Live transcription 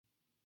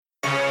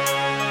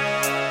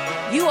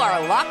You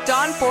are Locked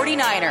On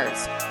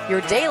 49ers,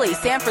 your daily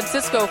San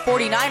Francisco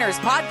 49ers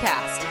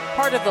podcast,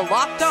 part of the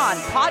Locked On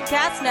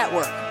Podcast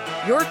Network,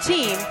 your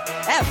team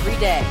every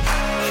day.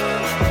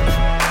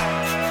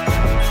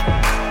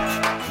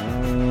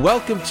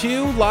 Welcome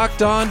to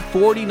Locked On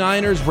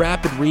 49ers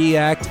Rapid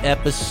React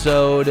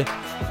episode.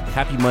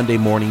 Happy Monday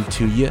morning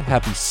to you.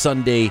 Happy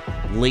Sunday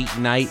late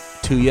night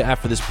to you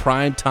after this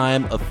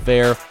primetime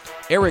affair.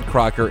 Eric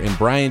Crocker and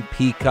Brian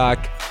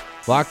Peacock,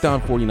 Locked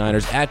On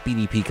 49ers at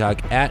BD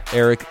Peacock at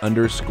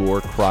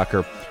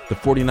Eric_Crocker. The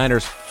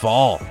 49ers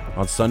fall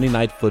on Sunday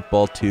Night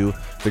Football to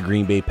the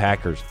Green Bay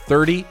Packers.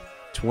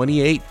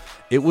 30-28.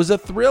 It was a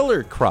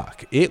thriller,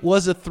 Croc. It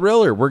was a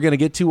thriller. We're going to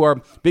get to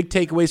our big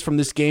takeaways from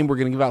this game. We're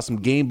going to give out some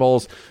game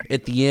balls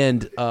at the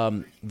end.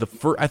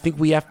 I think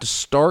we have to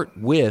start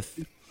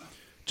with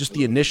just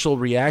the initial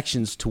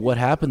reactions to what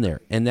happened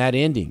there and that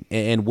ending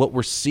and what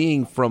we're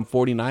seeing from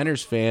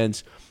 49ers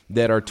fans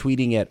that are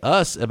tweeting at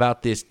us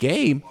about this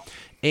game.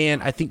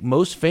 And I think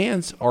most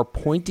fans are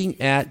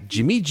pointing at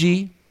Jimmy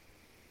G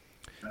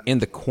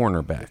and the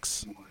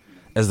cornerbacks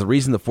as the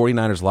reason the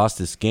 49ers lost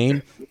this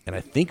game. And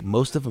I think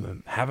most of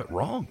them have it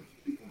wrong.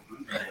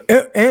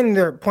 And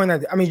they're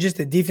pointing at, just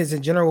the defense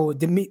in general,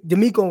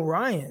 D'Amico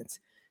Ryans.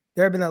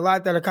 There have been a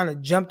lot that are kind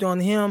of jumped on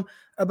him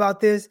about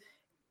this.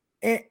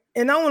 And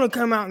I want to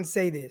come out and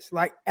say this,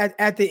 like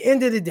at the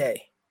end of the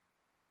day,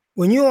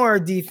 when you are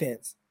a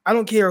defense, I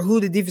don't care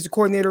who the defensive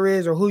coordinator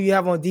is or who you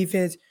have on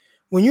defense.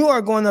 When you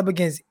are going up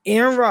against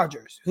Aaron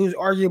Rodgers, who's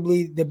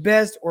arguably the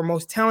best or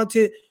most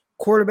talented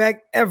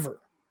quarterback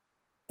ever,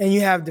 and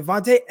you have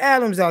Devontae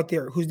Adams out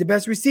there, who's the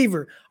best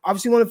receiver,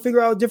 obviously want to figure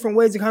out different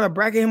ways to kind of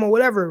bracket him or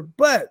whatever.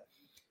 But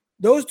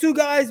those two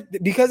guys,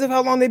 because of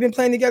how long they've been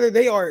playing together,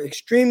 they are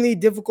extremely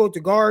difficult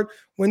to guard.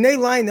 When they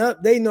line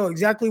up, they know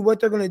exactly what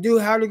they're going to do,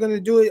 how they're going to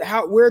do it,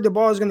 where the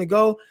ball is going to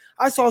go.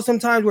 I saw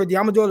sometimes where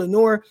Diamador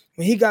Lenore,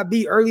 when he got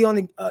beat early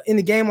on in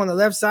the game on the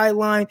left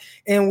sideline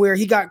and where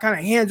he got kind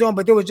of hands-on,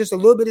 but there was just a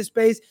little bit of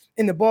space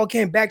and the ball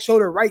came back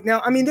shoulder right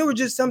now. There were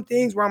just some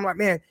things where I'm like,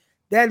 man,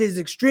 that is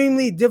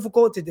extremely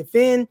difficult to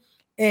defend,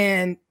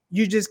 and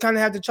you just kind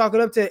of have to chalk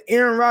it up to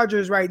Aaron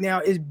Rodgers right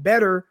now is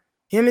better.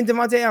 Him and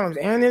Devontae Adams,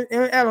 Aaron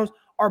Adams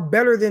are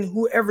better than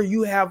whoever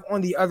you have on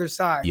the other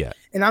side. Yeah.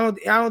 And I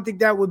don't think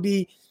that would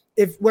be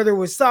whether it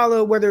was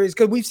Saleh, whether it's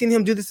because we've seen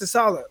him do this to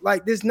Saleh.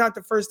 Like, this is not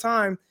the first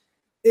time.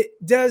 It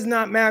does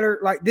not matter.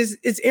 Like, this,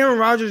 it's Aaron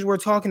Rodgers we're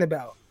talking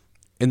about.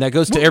 And that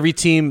goes to every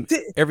team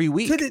every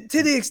week.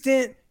 To the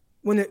extent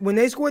when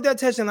they scored that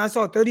touchdown, I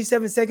saw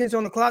 37 seconds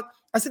on the clock.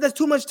 I said, that's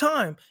too much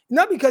time.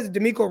 Not because of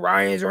D'Amico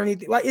Ryans or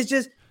anything. Like,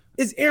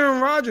 it's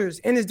Aaron Rodgers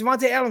and it's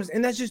Devontae Adams,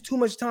 and that's just too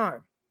much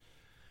time.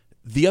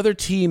 The other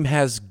team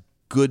has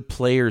good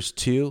players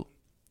too,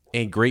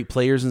 and great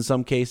players in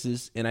some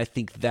cases. And I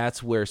think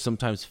that's where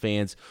sometimes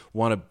fans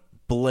want to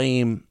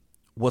blame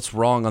what's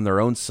wrong on their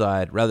own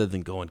side rather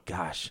than going,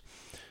 gosh,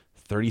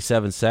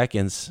 37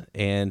 seconds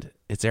and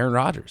it's Aaron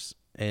Rodgers.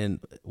 And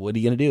what are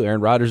you going to do?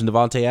 Aaron Rodgers and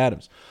Devontae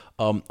Adams.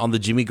 On the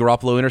Jimmy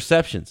Garoppolo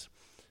interception,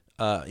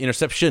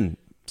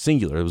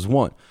 singular, it was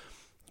one.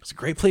 It's a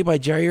great play by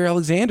Jair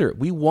Alexander.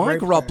 We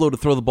want Garoppolo to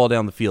throw the ball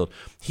down the field.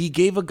 He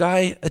gave a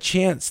guy a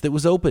chance that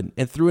was open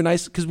and threw a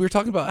nice, because we were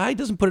talking about how he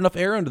doesn't put enough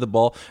air under the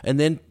ball, and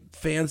then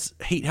fans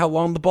hate how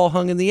long the ball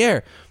hung in the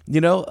air.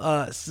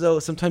 So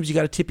sometimes you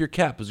got to tip your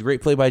cap. It was a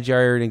great play by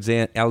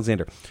Jair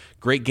Alexander.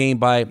 Great game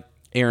by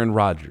Aaron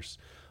Rodgers.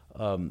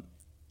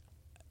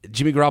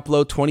 Jimmy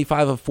Garoppolo,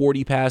 25 of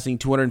 40 passing,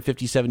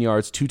 257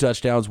 yards, 2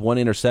 touchdowns, 1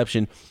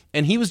 interception,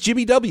 and he was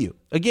Jimmy W.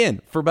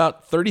 again for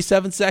about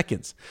 37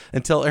 seconds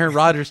until Aaron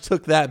Rodgers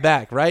took that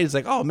back, right? It's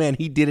like, oh, man,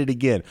 he did it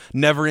again.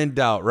 Never in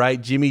doubt,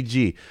 right? Jimmy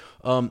G.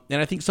 And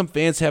I think some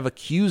fans have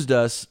accused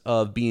us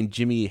of being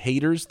Jimmy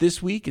haters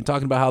this week and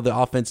talking about how the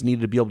offense needed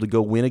to be able to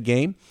go win a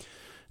game.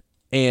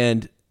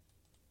 And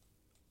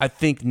I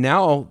think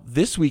now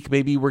this week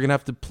maybe we're going to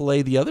have to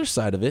play the other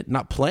side of it,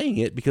 not playing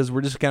it, because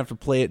we're just going to have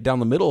to play it down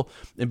the middle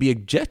and be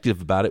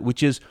objective about it,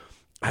 which is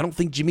I don't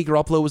think Jimmy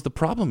Garoppolo was the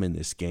problem in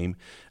this game.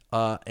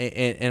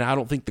 And I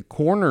don't think the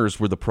corners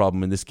were the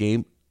problem in this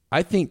game.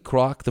 I think,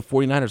 Croc, the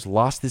 49ers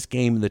lost this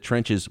game in the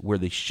trenches where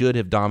they should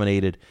have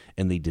dominated,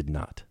 and they did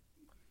not.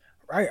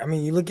 Right.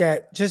 You look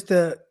at just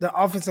the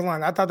offensive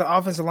line. I thought the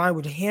offensive line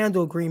would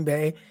handle Green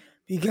Bay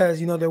because,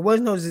 there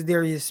was no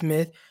Zadarius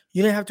Smith.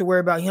 You didn't have to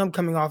worry about him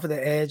coming off of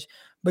the edge.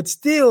 But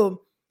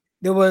still,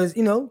 there was,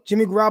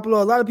 Jimmy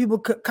Garoppolo. A lot of people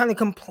kind of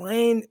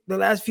complained the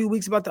last few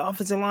weeks about the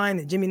offensive line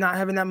and Jimmy not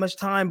having that much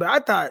time. But I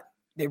thought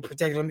they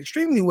protected him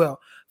extremely well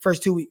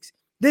first 2 weeks.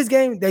 This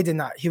game, they did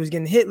not. He was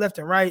getting hit left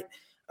and right.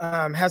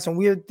 Had some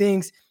weird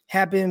things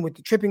happen with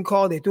the tripping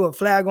call. They threw a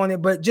flag on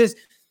it. But just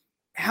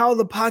how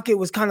the pocket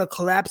was kind of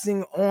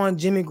collapsing on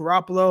Jimmy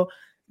Garoppolo.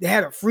 They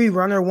had a free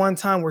runner one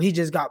time where he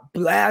just got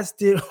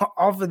blasted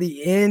off of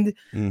the end.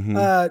 Mm-hmm.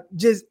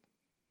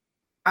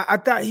 I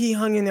thought he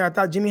hung in there. I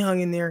thought Jimmy hung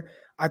in there.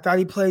 I thought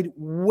he played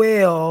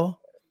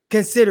well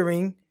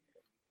considering.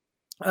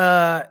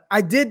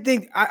 I did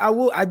think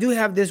I do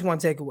have this one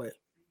takeaway.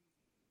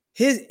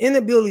 his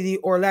inability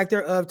or lack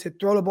thereof to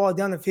throw the ball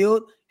down the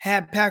field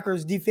had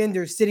Packers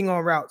defenders sitting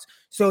on routes.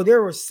 So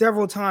there were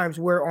several times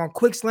where on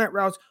quick slant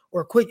routes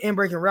or quick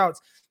in-breaking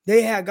routes,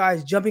 they had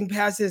guys jumping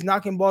passes,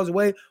 knocking balls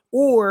away,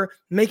 or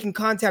making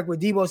contact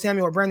with Deebo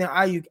Samuel or Brandon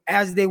Ayuk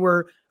as they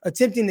were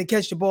attempting to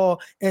catch the ball.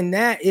 And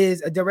that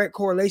is a direct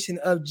correlation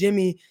of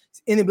Jimmy's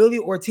inability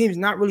or teams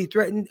not really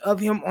threatened of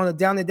him on a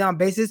down-and-down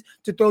basis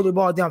to throw the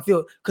ball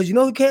downfield. Because you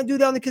know who can't do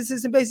that on a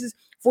consistent basis?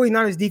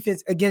 49ers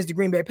defense against the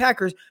Green Bay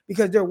Packers,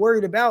 because they're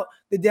worried about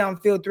the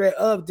downfield threat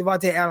of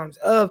Devontae Adams,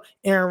 of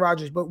Aaron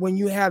Rodgers. But when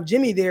you have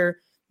Jimmy there,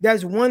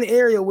 that's one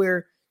area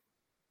where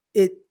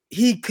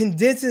he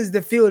condenses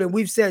the field, and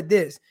we've said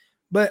this.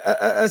 But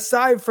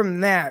aside from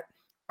that,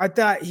 I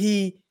thought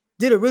he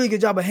did a really good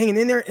job of hanging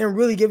in there and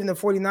really giving the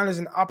 49ers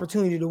an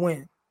opportunity to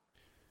win.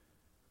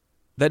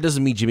 That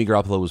doesn't mean Jimmy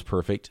Garoppolo was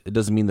perfect. It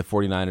doesn't mean the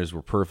 49ers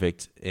were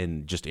perfect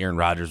and just Aaron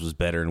Rodgers was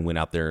better and went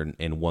out there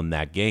and won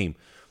that game.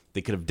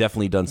 They could have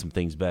definitely done some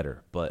things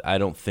better, but I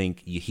don't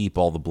think you heap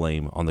all the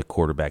blame on the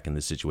quarterback in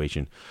this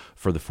situation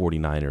for the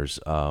 49ers.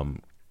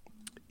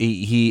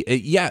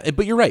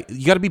 But you're right.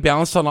 You got to be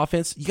balanced on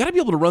offense. You got to be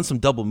able to run some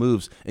double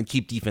moves and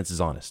keep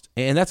defenses honest.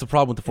 And that's a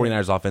problem with the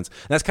 49ers offense.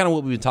 And that's kind of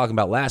what we've been talking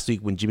about last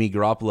week when Jimmy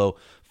Garoppolo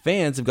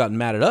fans have gotten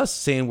mad at us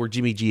saying we're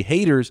Jimmy G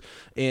haters.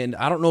 And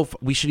I don't know if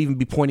we should even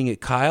be pointing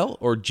at Kyle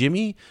or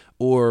Jimmy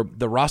or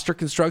the roster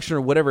construction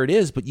or whatever it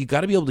is, but you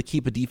got to be able to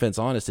keep a defense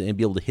honest and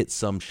be able to hit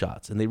some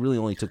shots. And they really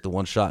only took the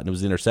one shot, and it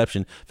was an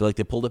interception. I feel like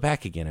they pulled it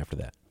back again after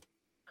that.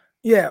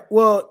 Yeah,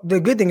 well,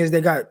 the good thing is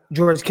they got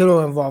George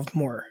Kittle involved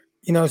more.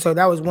 So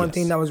that was one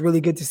thing that was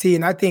really good to see.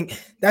 And I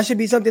think that should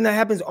be something that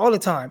happens all the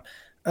time.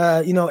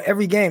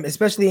 Every game,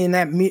 especially in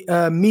that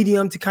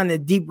medium to kind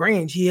of deep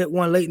range. He hit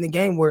one late in the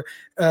game where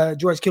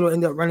George Kittle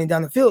ended up running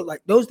down the field.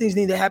 Like, those things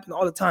need to happen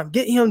all the time.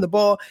 Get him the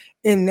ball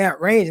in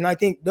that range. And I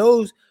think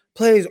those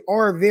plays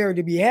are there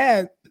to be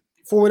had.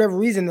 For whatever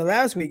reason, the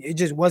last week, it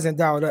just wasn't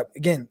dialed up.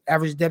 Again,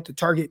 average depth of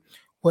target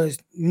was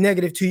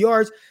 -2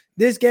 yards.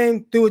 This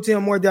game, threw it to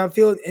him more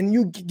downfield, and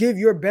you give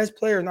your best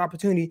player an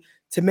opportunity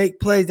to make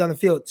plays down the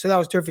field. So that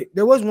was terrific.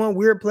 There was one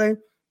weird play,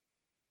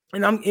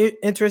 and I'm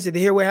interested to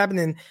hear what happened.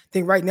 And I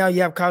think right now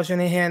you have Kyle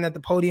Shanahan at the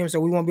podium, so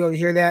we won't be able to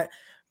hear that.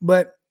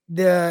 But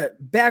the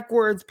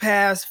backwards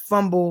pass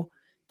fumble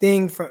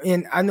thing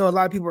and I know a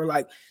lot of people are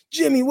like,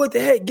 Jimmy, what the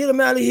heck? Get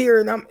him out of here.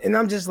 And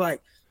I'm just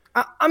like,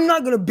 I'm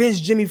not going to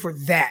bench Jimmy for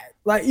that.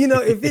 Like,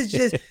 if it's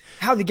just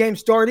how the game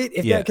started,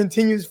 if that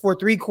continues for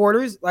 3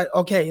 quarters, like,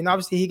 okay. And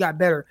obviously he got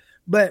better.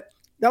 But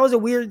that was a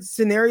weird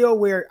scenario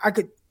where I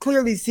could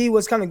clearly see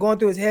what's kind of going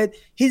through his head.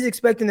 He's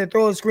expecting to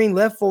throw a screen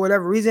left for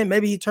whatever reason.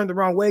 Maybe he turned the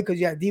wrong way because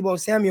you had Deebo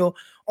Samuel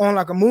on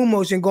like a moon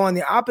motion going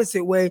the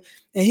opposite way.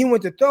 And he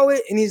went to throw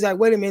it, and he's like,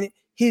 wait a minute,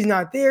 he's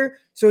not there.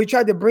 So he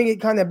tried to bring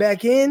it kind of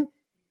back in,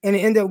 and it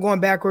ended up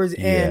going backwards.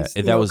 And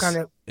that was kind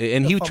of.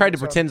 And he tried to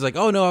pretend like,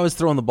 oh, no, I was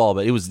throwing the ball,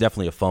 but it was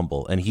definitely a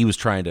fumble, and he was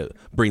trying to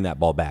bring that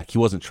ball back. He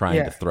wasn't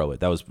trying to throw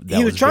it.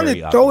 He was trying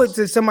to throw it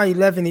to somebody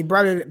left, and he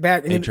brought it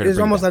back, and it was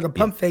almost like a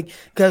pump fake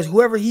because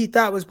whoever he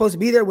thought was supposed to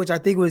be there, which I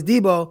think was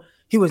Deebo,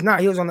 he was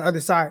not. He was on the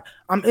other side.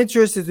 I'm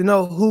interested to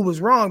know who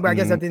was wrong, but I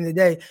guess at the end of the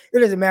day, it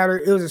doesn't matter.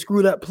 It was a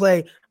screwed up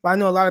play, but I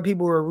know a lot of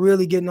people were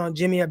really getting on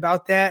Jimmy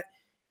about that,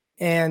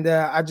 and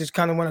I just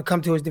kind of want to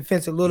come to his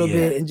defense a little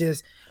bit and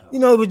just, it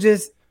was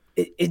just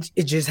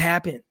it just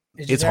happened.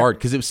 It's hard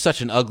because it was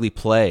such an ugly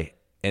play,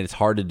 and it's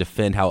hard to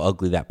defend how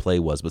ugly that play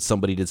was. But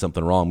somebody did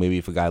something wrong. Maybe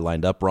if a guy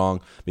lined up wrong,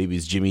 maybe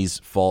it's Jimmy's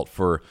fault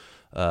for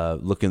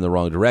looking in the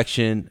wrong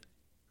direction,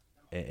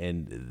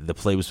 and the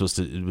play was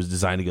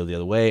designed to go the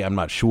other way. I'm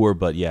not sure,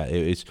 but yeah,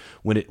 it's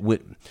when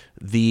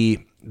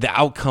the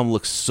outcome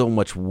looks so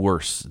much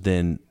worse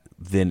than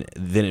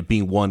it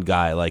being one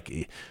guy.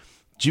 Like,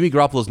 Jimmy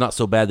Garoppolo's not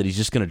so bad that he's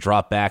just going to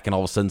drop back and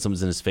all of a sudden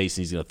someone's in his face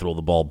and he's going to throw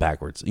the ball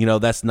backwards.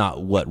 That's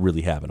not what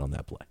really happened on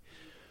that play.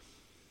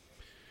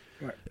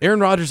 Right. Aaron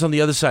Rodgers on the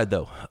other side,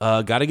 though,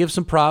 got to give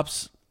some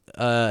props,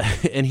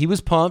 and he was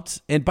pumped.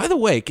 And by the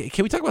way,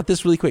 can we talk about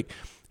this really quick?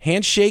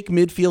 Handshake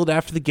midfield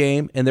after the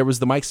game, and there was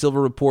the Mike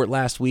Silver report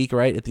last week,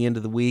 right, at the end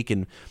of the week,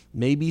 and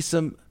maybe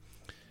some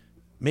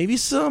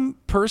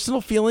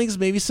personal feelings,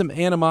 maybe some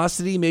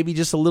animosity, maybe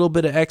just a little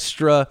bit of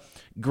extra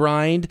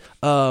grind.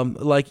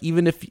 Like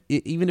even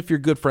if you're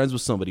good friends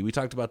with somebody, we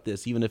talked about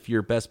this. Even if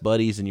you're best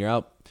buddies and you're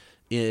out,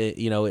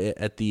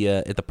 at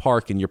the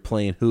park and you're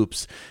playing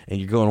hoops and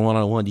you're going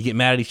one-on-one, you get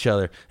mad at each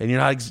other and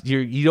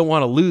you don't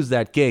want to lose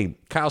that game.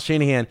 Kyle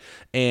Shanahan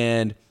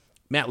and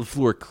Matt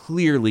LaFleur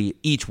clearly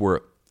each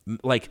were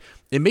like,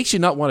 it makes you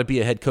not want to be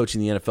a head coach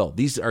in the NFL.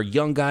 These are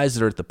young guys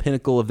that are at the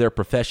pinnacle of their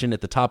profession, at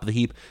the top of the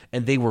heap,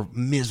 and they were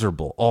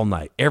miserable all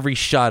night. Every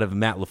shot of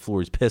Matt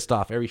LaFleur is pissed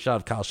off. Every shot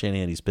of Kyle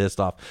Shanahan, he's pissed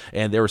off,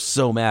 and they were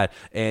so mad.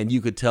 And you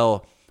could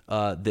tell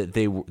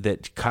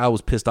that Kyle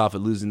was pissed off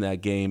at losing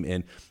that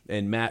game,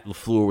 and Matt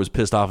LaFleur was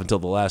pissed off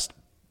until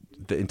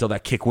until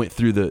that kick went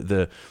through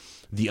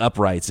the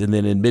uprights, and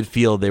then in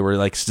midfield they were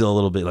like still a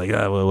little bit like,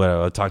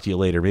 I'll talk to you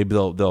later. Maybe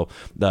they'll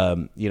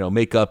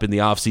make up in the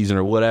offseason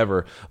or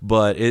whatever.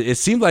 But it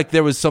seemed like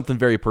there was something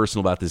very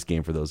personal about this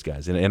game for those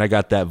guys, and I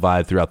got that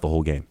vibe throughout the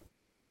whole game.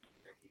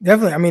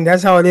 Definitely. I mean,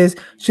 that's how it is.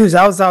 Shoot,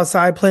 I was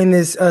outside playing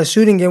this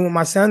shooting game with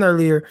my son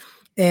earlier,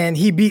 and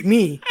he beat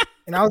me.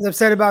 And I was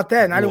upset about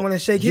that, and I didn't want to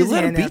shake his hand. You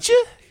let him beat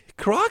you?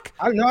 Croc?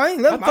 I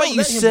ain't let him. I thought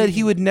you said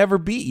he would never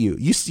beat you.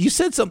 You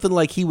said something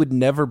like he would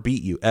never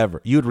beat you,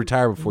 ever. You would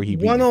retire before he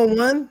beat you.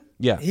 One-on-one?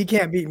 Yeah. He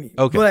can't beat me.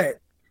 Okay.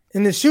 But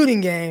in the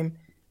shooting game,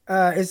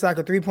 it's like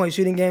a 3-point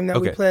shooting game that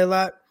we play a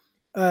lot.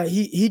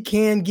 He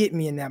can get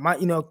me in that.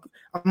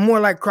 I'm more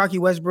like Crocky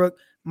Westbrook.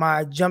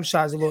 My jump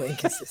shot is a little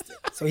inconsistent.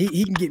 So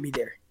he can get me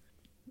there.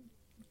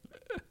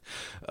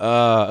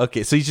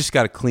 Okay, so he's just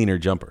got a cleaner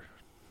jumper.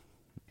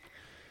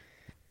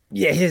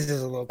 Yeah, his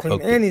is a little cleaner.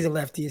 Okay. And he's a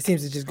lefty. It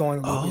seems to just going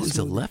a little bit he's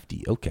smoother. A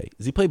lefty. Okay.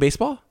 Does he play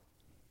baseball?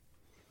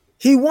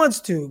 He wants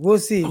to. We'll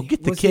see.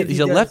 Get the kid. He's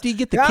a lefty.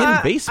 Get the kid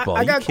in baseball.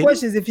 I got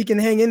questions if he can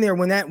hang in there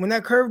when that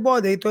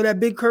curveball, they throw that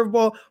big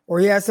curveball, or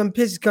he has some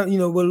pitches come, with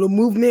a little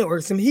movement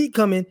or some heat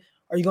coming.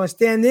 Are you going to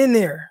stand in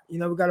there? We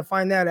got to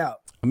find that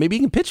out. Maybe he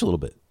can pitch a little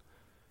bit.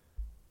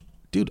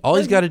 Dude, all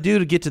he's got to do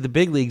to get to the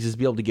big leagues is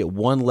be able to get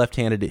one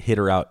left-handed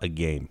hitter out a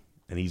game,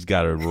 and he's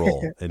got to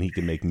roll, and he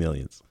can make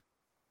millions.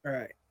 All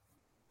right.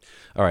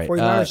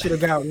 49ers should have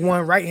got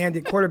one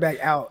right-handed quarterback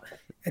out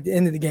at the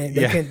end of the game.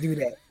 They can't do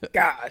that.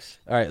 Gosh.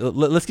 All right,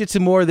 let's get to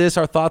more of this,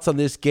 our thoughts on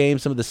this game,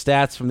 some of the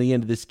stats from the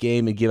end of this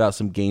game, and give out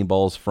some game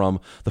balls from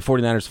the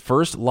 49ers'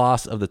 first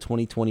loss of the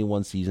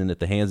 2021 season at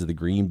the hands of the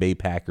Green Bay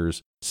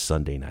Packers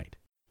Sunday night.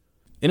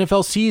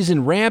 NFL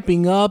season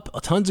ramping up,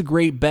 tons of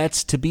great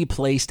bets to be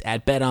placed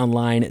at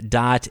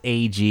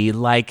betonline.ag,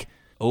 like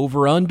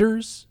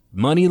over-unders,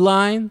 money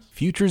lines,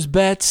 futures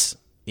bets,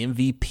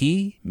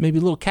 MVP, maybe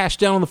a little cash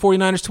down on the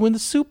 49ers to win the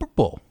Super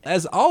Bowl.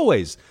 As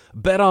always,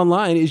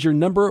 BetOnline is your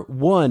number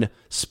one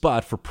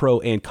spot for pro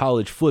and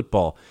college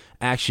football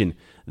action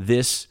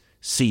this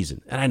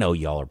season. And I know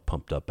y'all are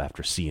pumped up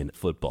after seeing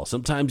football.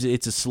 Sometimes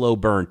it's a slow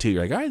burn too.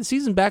 You're like, all right, the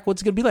season back,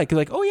 what's it going to be like? You're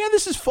like, oh yeah,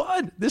 this is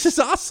fun. This is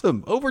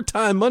awesome.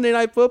 Overtime, Monday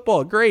Night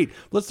Football. Great.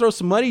 Let's throw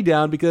some money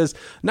down because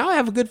now I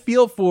have a good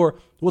feel for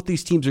what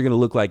these teams are going to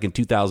look like in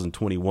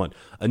 2021.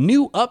 A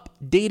new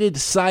updated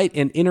site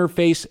and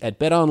interface at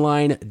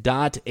betonline.ag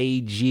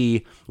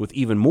with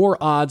even more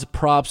odds,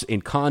 props,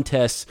 and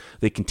contests.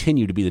 They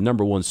continue to be the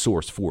number one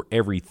source for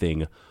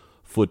everything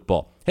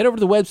football. Head over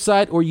to the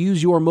website or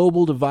use your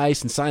mobile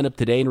device and sign up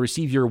today and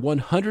receive your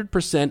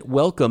 100%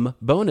 welcome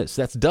bonus.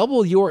 That's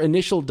double your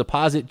initial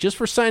deposit just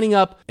for signing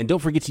up. And don't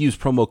forget to use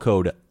promo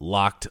code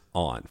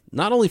LOCKEDON.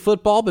 Not only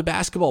football, but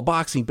basketball,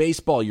 boxing,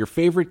 baseball, your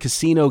favorite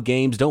casino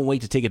games. Don't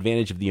wait to take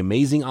advantage of the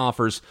amazing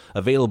offers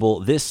available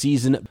this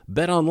season.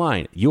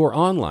 BetOnline, your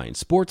online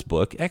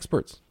sportsbook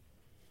experts.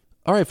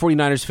 All right,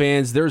 49ers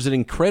fans, there's an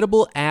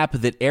incredible app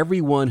that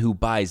everyone who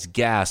buys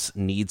gas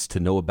needs to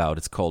know about.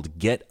 It's called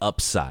Get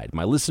Upside.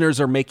 My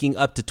listeners are making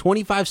up to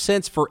 25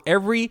 cents for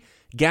every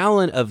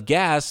gallon of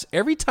gas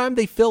every time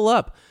they fill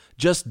up.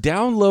 Just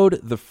download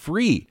the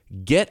free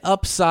Get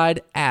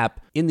Upside app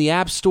in the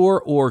App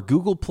Store or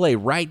Google Play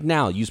right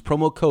now. Use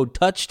promo code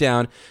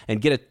TOUCHDOWN and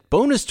get a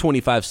bonus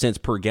 25 cents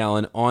per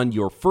gallon on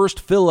your first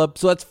fill up.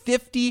 So that's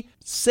 50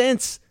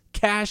 cents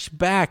cash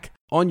back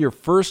on your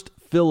first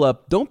fill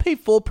up. Don't pay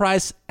full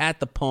price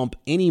at the pump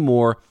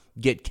anymore.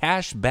 Get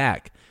cash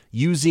back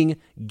using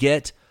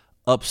Get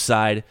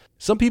Upside.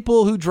 Some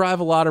people who drive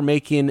a lot are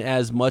making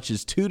as much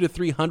as $200 to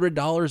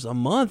 $300 a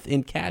month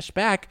in cash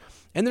back,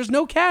 and there's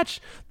no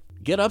catch.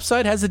 Get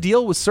Upside has a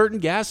deal with certain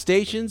gas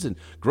stations and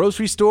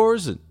grocery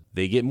stores, and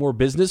they get more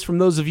business from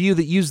those of you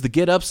that use the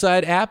Get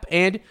Upside app,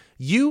 and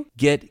you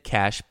get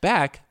cash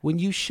back when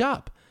you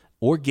shop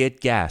or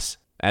get gas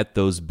at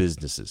those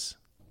businesses.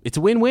 It's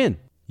a win-win.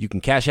 You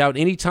can cash out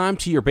anytime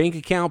to your bank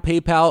account,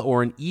 PayPal,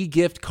 or an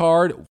e-gift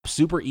card.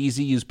 Super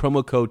easy. Use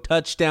promo code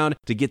TOUCHDOWN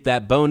to get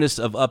that bonus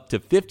of up to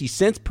 50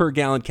 cents per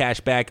gallon cash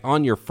back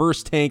on your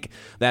first tank.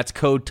 That's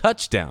code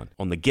TOUCHDOWN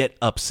on the Get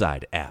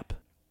Upside app.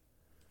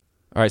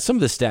 All right, some of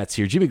the stats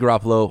here. Jimmy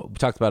Garoppolo, we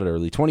talked about it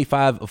earlier,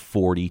 25 of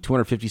 40,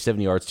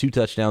 257 yards, 2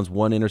 touchdowns,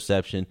 1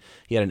 interception.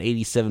 He had an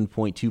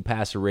 87.2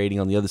 passer rating.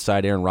 On the other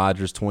side, Aaron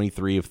Rodgers,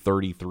 23 of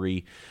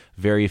 33,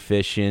 very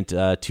efficient,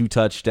 2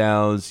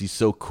 touchdowns. He's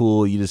so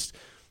cool.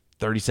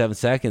 37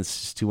 seconds,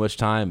 just too much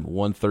time,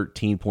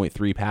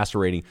 113.3 passer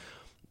rating.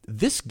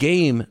 This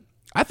game,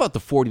 I thought the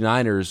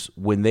 49ers,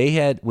 when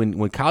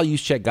Kyle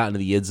Juszczyk got into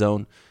the end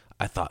zone,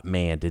 I thought,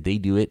 man, did they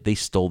do it? They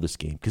stole this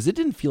game because it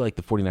didn't feel like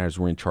the 49ers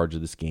were in charge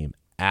of this game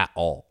at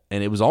all.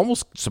 And it was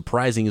almost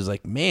surprising. It was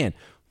like, man,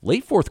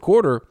 late fourth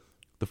quarter,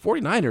 the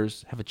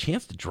 49ers have a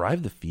chance to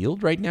drive the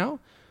field right now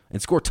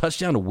and score a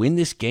touchdown to win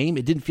this game.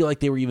 It didn't feel like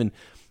they were even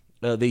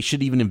they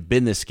should even have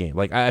been this game.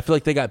 Like, I feel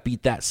like they got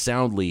beat that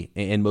soundly,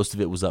 and most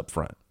of it was up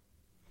front.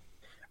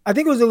 I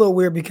think it was a little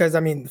weird because, the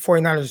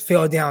 49ers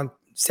fell down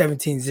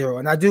 17-0.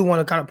 And I do want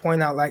to kind of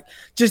point out,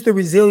 just the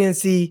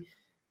resiliency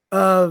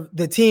of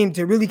the team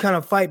to really kind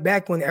of fight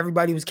back when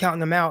everybody was counting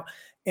them out.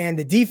 And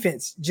the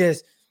defense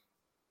just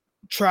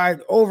tried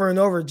over and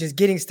over, just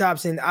getting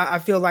stops. And I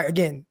feel like,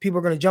 again, people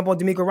are going to jump on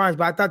DeMeco Ryans,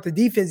 but I thought the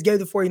defense gave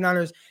the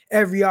 49ers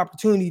every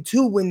opportunity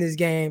to win this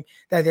game,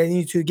 that they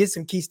need to get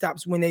some key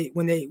stops when they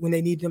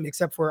need them,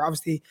 except for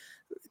obviously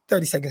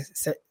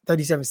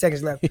 37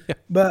 seconds left. Yeah.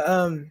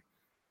 But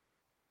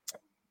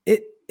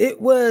it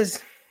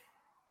was,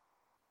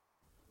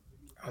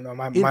 I don't know,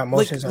 my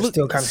emotions are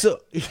still kind of. So,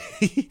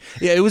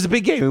 yeah, it was a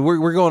big game.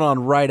 We're going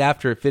on right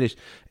after it finished.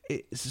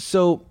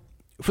 So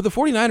for the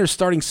 49ers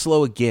starting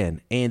slow again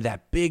and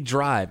that big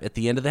drive at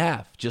the end of the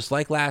half, just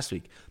like last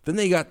week. Then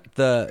they got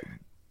the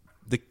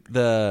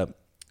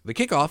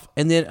kickoff,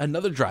 and then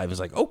another drive is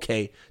like,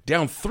 okay,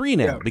 down 3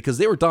 now because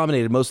they were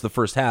dominated most of the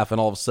first half,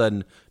 and all of a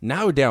sudden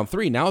now we're down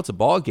 3. Now it's a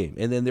ball game,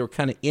 and then they were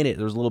kind of in it.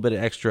 There was a little bit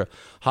of extra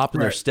hop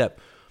in their step.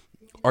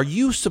 Are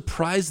you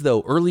surprised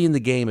though, early in the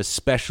game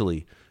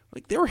especially?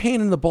 Like they were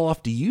handing the ball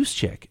off to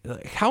Juszczyk.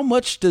 Like, how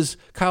much does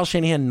Kyle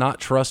Shanahan not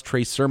trust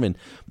Trey Sermon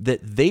that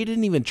they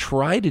didn't even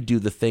try to do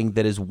the thing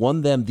that has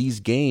won them these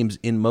games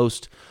in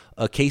most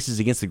cases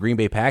against the Green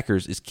Bay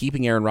Packers, is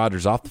keeping Aaron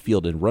Rodgers off the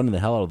field and running the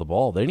hell out of the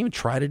ball? They didn't even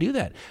try to do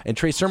that. And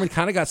Trey Sermon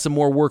kind of got some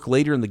more work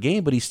later in the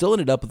game, but he still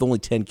ended up with only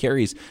 10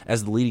 carries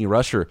as the leading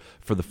rusher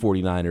for the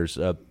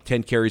 49ers.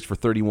 10 carries for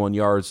 31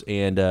 yards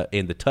and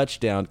the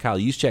touchdown. Kyle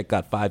Juszczyk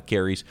got 5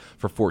 carries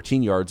for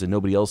 14 yards, and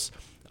nobody else.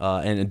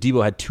 And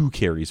Debo had 2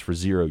 carries for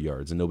 0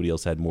 yards, and nobody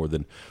else had more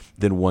than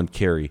 1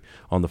 carry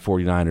on the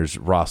 49ers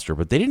roster.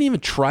 But they didn't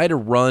even try to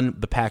run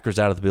the Packers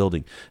out of the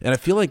building. And I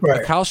feel like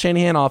the Kyle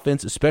Shanahan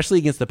offense, especially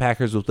against the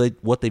Packers with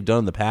what they've done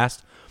in the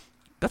past,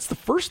 that's the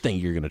first thing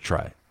you're going to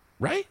try,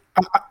 right?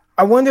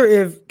 I wonder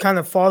if kind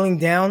of falling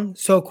down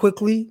so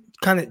quickly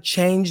kind of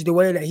changed the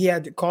way that he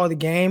had to call the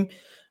game.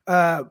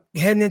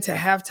 Heading into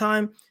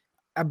halftime,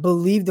 I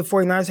believe the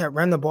 49ers had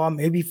run the ball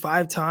maybe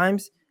 5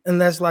 times.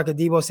 Unless like a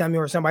Debo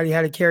Samuel or somebody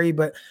had a carry,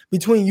 but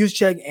between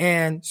Juszczyk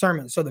and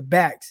Sermon, so the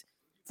backs,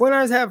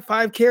 49ers have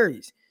 5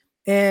 carries,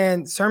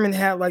 and Sermon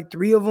had like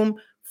 3 of them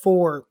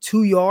for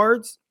 2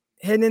 yards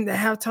heading into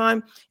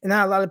halftime. And I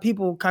had a lot of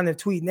people kind of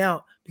tweeting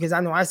out, because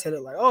I know I said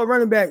it like, oh,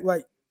 running back,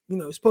 like, you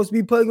know, it's supposed to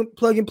be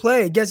plug and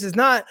play. I guess it's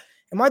not.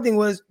 And my thing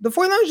was the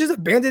 49ers just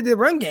abandoned the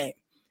run game.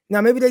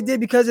 Now, maybe they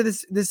did because of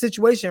this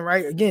situation,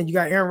 right? Again, you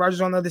got Aaron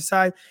Rodgers on the other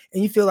side,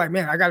 and you feel like,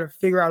 man, I got to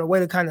figure out a way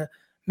to kind of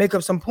make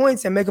up some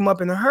points and make them up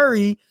in a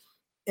hurry.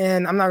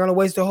 And I'm not going to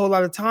waste a whole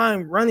lot of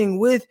time running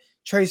with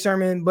Trey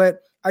Sermon.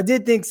 But I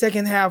did think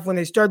second half, when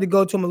they started to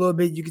go to him a little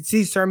bit, you could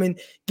see Sermon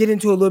get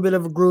into a little bit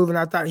of a groove. And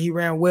I thought he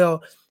ran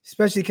well,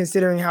 especially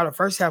considering how the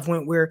first half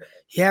went, where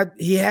he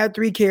had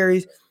 3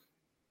 carries.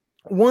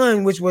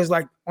 One, which was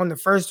like on the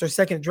first or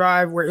second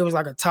drive, where it was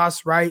like a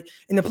toss right,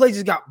 and the play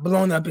just got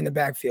blown up in the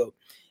backfield.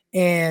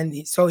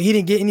 And so he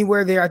didn't get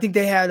anywhere there. I think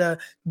they had a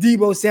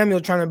Debo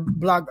Samuel trying to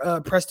block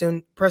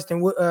Preston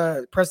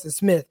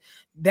Smith.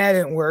 That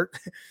didn't work.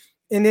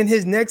 And then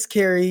his next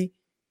carry,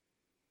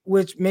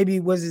 which maybe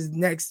was his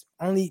next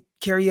only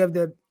carry of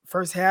the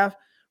first half,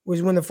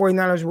 was when the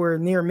 49ers were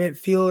near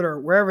midfield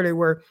or wherever they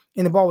were,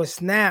 and the ball was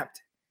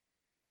snapped,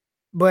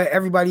 but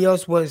everybody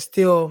else was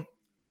still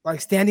like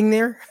standing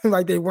there,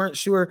 like they weren't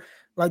sure,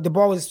 like the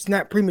ball was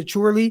snapped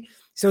prematurely.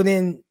 So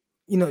then,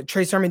 you know,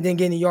 Trey Sermon didn't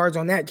get any yards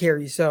on that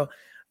carry. So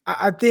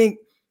I think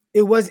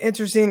it was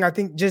interesting. I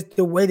think just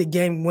the way the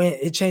game went,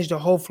 it changed the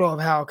whole flow of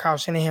how Kyle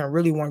Shanahan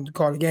really wanted to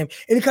call the game.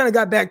 And he kind of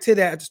got back to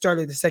that at the start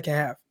of the second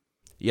half.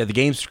 Yeah, the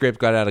game script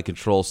got out of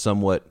control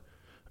somewhat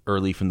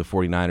early from the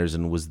 49ers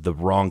and was the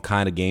wrong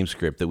kind of game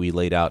script that we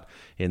laid out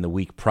in the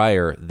week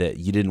prior that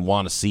you didn't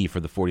want to see for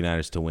the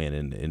 49ers to win,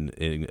 and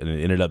it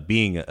ended up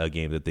being a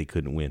game that they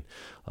couldn't win.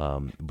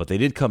 But they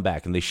did come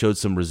back, and they showed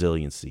some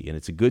resiliency, and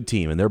it's a good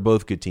team, and they're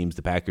both good teams.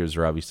 The Packers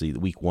are obviously,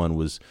 week 1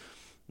 was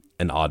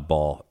an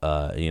oddball,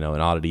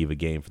 an oddity of a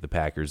game for the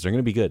Packers. They're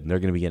going to be good, and they're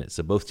going to be in it.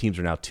 So both teams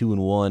are now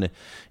 2-1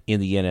 in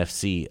the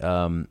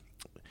NFC.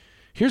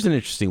 Here's an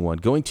interesting one.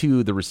 Going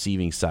to the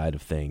receiving side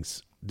of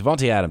things,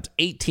 Davante Adams,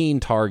 18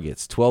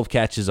 targets, 12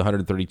 catches,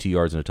 132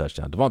 yards, and a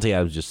touchdown. Davante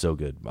Adams is just so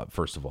good,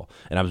 first of all.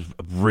 And I was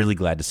really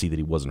glad to see that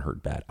he wasn't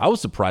hurt bad. I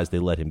was surprised they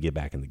let him get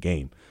back in the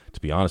game,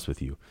 to be honest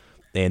with you.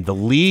 And the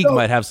league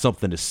might have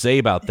something to say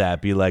about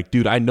that. Be like,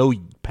 dude, I know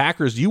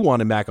Packers, you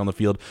want him back on the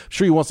field. I'm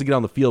sure he wants to get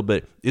on the field,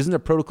 but isn't there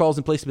protocols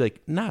in place to be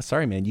like, nah,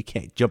 sorry, man, you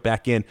can't jump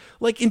back in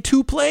like in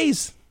 2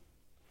 plays?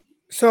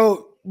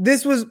 So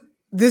this was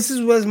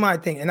my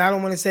thing. And I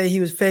don't want to say he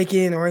was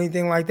faking or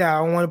anything like that. I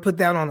don't want to put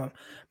that on him.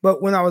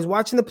 But when I was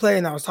watching the play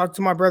and I was talking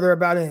to my brother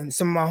about it and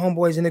some of my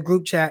homeboys in the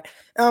group chat,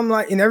 and I'm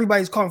like, and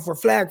everybody's calling for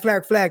flag.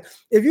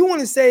 If you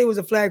want to say it was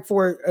a flag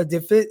for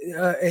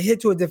a hit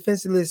to a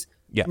defenseless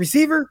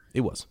receiver, it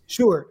was.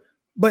 Sure.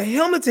 But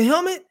helmet to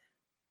helmet,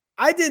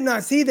 I did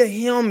not see the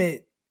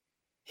helmet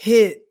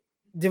hit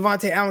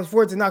Davante Adams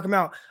for it to knock him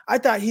out. I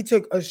thought he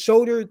took a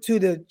shoulder to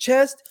the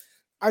chest.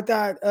 I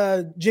thought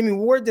Jimmy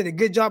Ward did a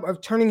good job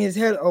of turning his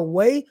head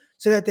away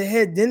so that the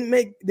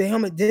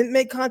helmet didn't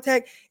make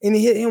contact, and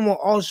he hit him on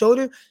all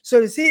shoulder. So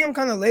to see him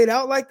kind of laid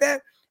out like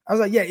that, I was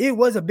like, yeah, it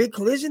was a big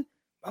collision.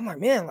 I'm like,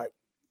 man, like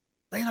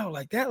laid out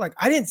like that. Like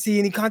I didn't see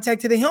any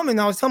contact to the helmet.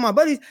 And I was telling my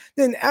buddies,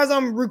 then as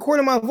I'm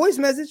recording my voice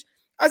message,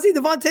 I see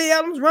Davante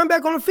Adams run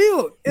back on the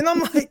field. And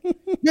I'm like,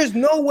 there's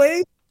no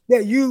way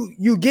that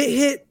you get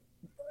hit,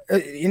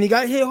 and he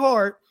got hit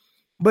hard.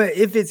 But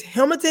if it's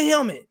helmet to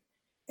helmet,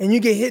 and you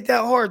get hit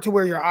that hard to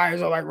where your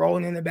eyes are like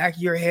rolling in the back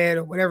of your head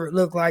or whatever it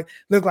looked like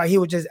he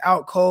was just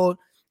out cold,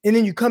 and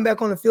then you come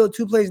back on the field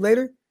 2 plays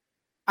later,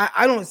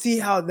 I don't see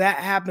how that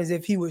happens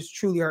if he was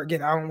truly hurt.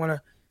 Again, I don't want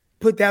to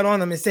put that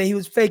on him and say he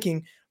was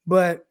faking,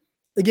 but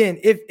again,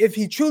 if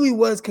he truly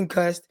was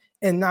concussed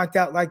and knocked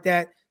out like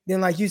that,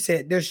 then like you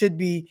said,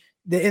 the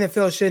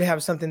NFL should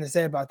have something to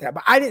say about that.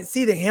 But I didn't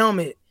see the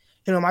helmet.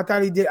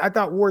 I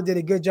thought Ward did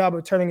a good job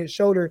of turning his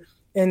shoulder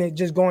and it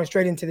just going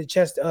straight into the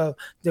chest of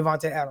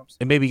Devontae Adams.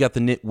 And maybe he got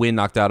the wind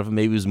knocked out of him.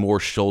 Maybe it was more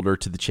shoulder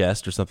to the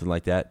chest or something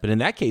like that. But in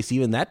that case,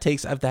 even that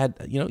takes,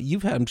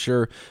 I'm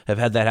sure have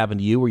had that happen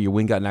to you where your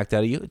wind got knocked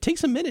out of you. It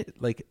takes a minute,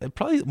 like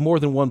probably more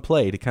than one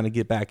play to kind of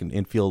get back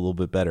and feel a little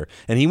bit better.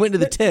 And he went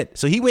into the tent.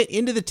 So he went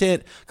into the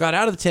tent, got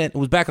out of the tent, and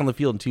was back on the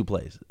field in 2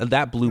 plays. And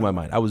that blew my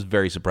mind. I was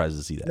very surprised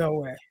to see that. No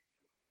way.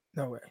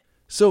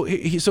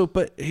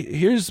 But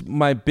here's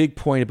my big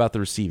point about the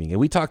receiving. And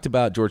we talked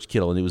about George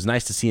Kittle, and it was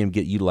nice to see him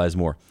get utilized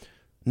more.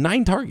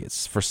 9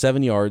 targets for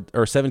 7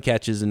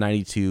 catches and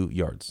 92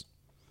 yards.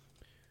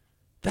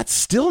 That's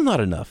still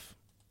not enough.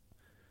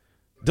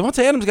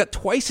 Devontae Adams got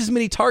twice as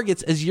many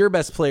targets as your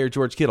best player,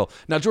 George Kittle.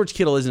 Now, George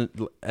Kittle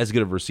isn't as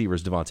good of a receiver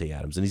as Devontae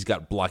Adams, and he's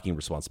got blocking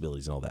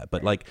responsibilities and all that.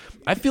 But,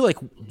 I feel like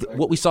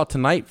what we saw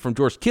tonight from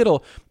George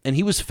Kittle, and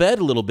he was fed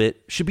a little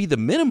bit, should be the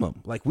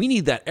minimum. We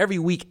need that every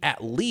week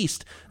at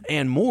least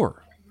and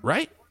more,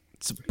 right?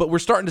 But we're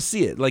starting to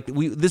see it.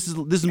 This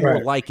is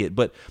more like it.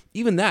 But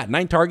even that,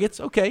 9 targets,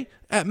 okay,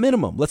 at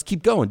minimum. Let's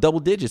keep going. Double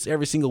digits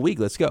every single week.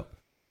 Let's go.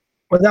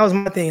 Well, that was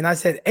my thing. And I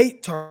said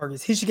 8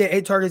 targets. He should get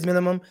 8 targets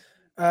minimum.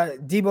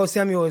 Deebo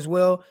Samuel as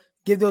well.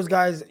 Give those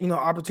guys,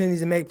 opportunities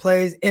to make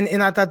plays.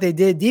 And I thought they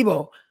did.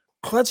 Deebo,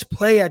 clutch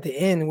play at the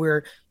end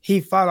where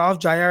he fought off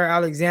Jair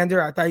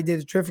Alexander. I thought he did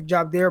a terrific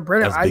job there.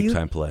 Brandon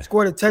Ayuk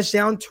scored a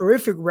touchdown,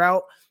 terrific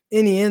route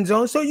in the end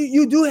zone. So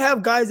you do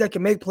have guys that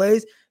can make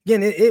plays.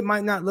 Again, it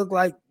might not look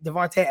like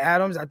Devontae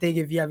Adams. I think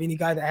if you have any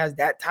guy that has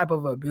that type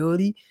of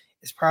ability,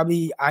 it's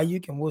probably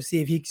Ayuk, and we'll see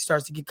if he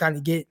starts to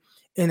get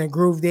in a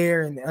groove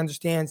there and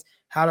understands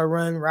how to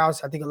run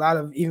routes. I think a lot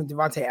of even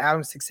Devontae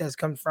Adams' success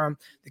comes from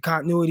the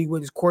continuity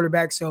with his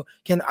quarterback. So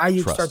can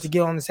Ayuk start to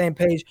get on the same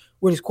page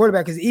with his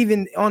quarterback? Because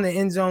even on the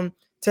end zone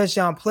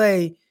touchdown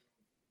play,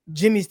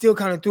 Jimmy still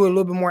kind of threw a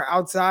little bit more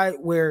outside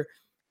where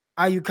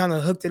Ayuk kind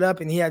of hooked it up,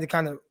 and he had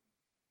to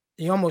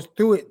he almost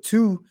threw it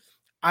to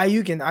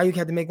Ayuk, and Ayuk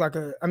had to make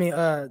to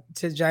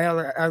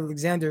Jair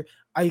Alexander.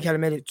 Ayuk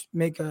had to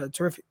make a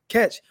terrific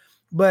catch.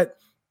 But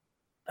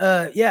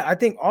I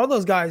think all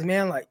those guys,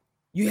 man,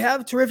 you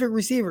have terrific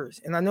receivers.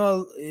 And I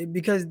know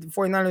because the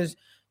 49ers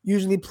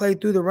usually play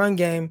through the run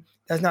game,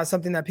 that's not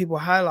something that people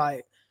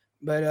highlight.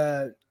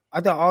 But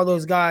I thought all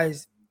those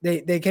guys,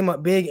 they came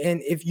up big.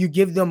 And if you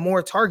give them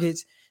more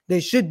targets, they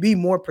should be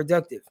more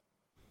productive.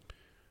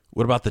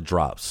 What about the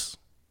drops?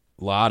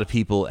 A lot of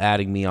people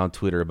adding me on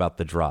Twitter about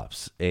the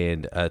drops,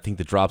 and I think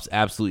the drops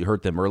absolutely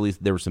hurt them early.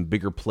 There were some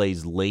bigger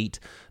plays late.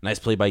 Nice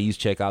play by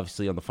Juszczyk,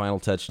 obviously, on the final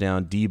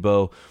touchdown.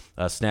 Debo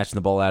snatching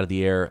the ball out of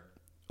the air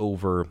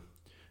over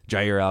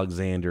Jair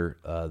Alexander,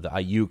 the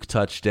Ayuk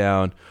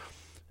touchdown.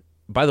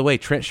 By the way,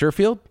 Trent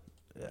Sherfield,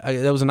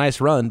 that was a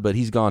nice run, but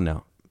he's gone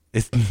now.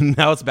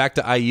 Now it's back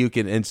to Ayuk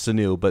and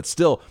Sanu, but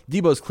still,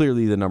 Debo's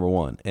clearly the number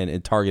one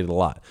and targeted a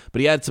lot.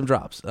 But he had some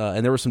drops,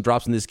 and there were some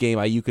drops in this game.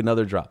 Ayuk,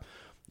 another drop.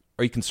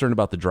 Are you concerned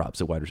about the drops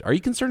at wide receiver? Are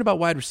you concerned about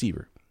wide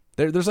receiver?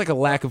 There's a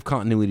lack of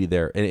continuity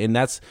there, and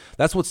that's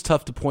what's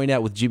tough to point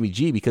out with Jimmy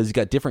G, because he's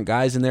got different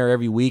guys in there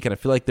every week, and I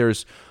feel like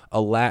there's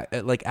a lack.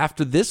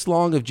 After this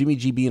long of Jimmy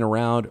G being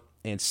around,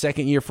 and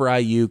second year for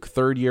Ayuk,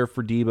 third year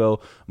for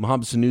Debo,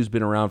 Mohamed Sanu's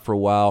been around for a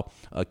while.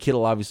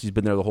 Kittle obviously has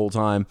been there the whole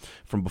time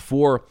from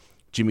before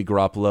Jimmy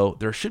Garoppolo.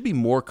 There should be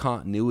more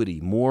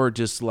continuity, more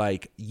just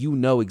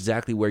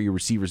exactly where your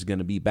receiver is going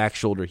to be, back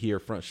shoulder here,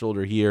 front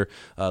shoulder here,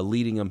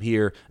 leading them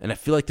here. And I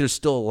feel like there's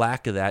still a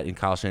lack of that in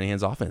Kyle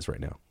Shanahan's offense right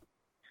now.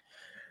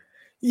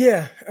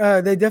 Yeah,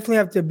 they definitely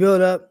have to build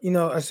up,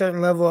 a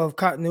certain level of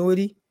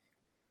continuity.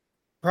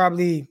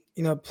 Probably,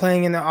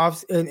 playing in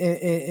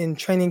the in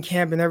training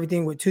camp and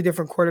everything with 2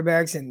 different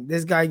quarterbacks, and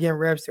this guy getting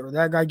reps or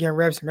that guy getting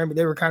reps. Remember,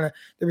 they were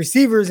the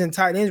receivers and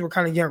tight ends were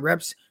kind of getting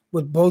reps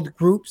with both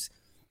groups.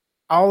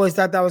 I always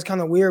thought that was kind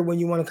of weird when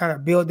you want to kind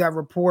of build that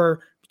rapport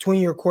between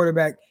your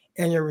quarterback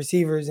and your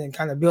receivers and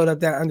kind of build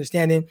up that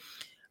understanding.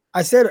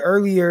 I said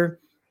earlier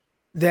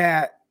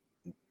that,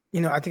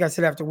 I think I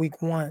said after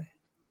week 1,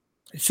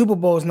 the Super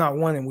Bowl is not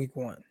won in week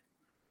 1.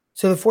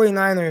 So the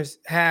 49ers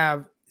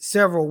have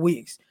several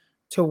weeks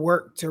to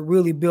work to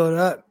really build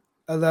up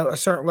a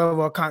certain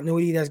level of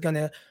continuity that's going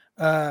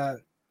to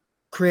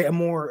create a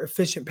more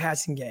efficient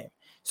passing game.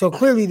 So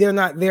clearly they're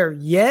not there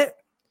yet,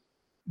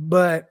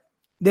 but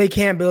they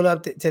can build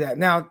up to that.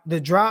 Now, the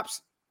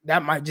drops,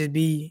 that might just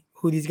be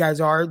who these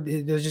guys are.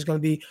 There's just going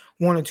to be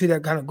 1 or 2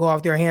 that kind of go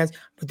off their hands.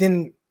 But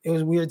then it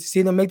was weird to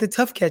see them make the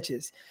tough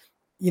catches,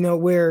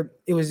 where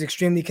it was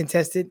extremely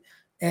contested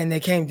and they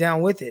came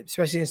down with it,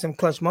 especially in some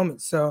clutch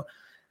moments. So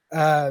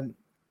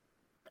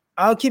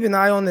I'll keep an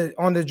eye on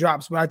the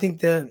drops, but I think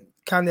the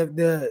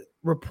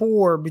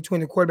rapport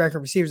between the quarterback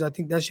and receivers, I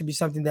think that should be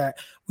something that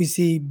we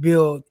see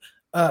build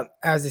up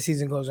as the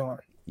season goes on.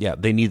 Yeah,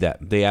 they need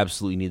that. They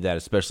absolutely need that,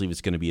 especially if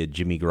it's going to be a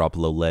Jimmy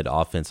Garoppolo-led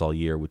offense all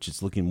year, which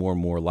is looking more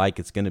and more like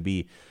it's going to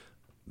be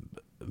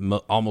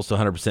almost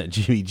 100%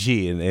 Jimmy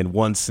G and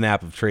one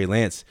snap of Trey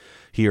Lance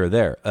here or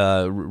there.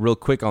 Real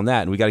quick on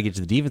that, and we got to get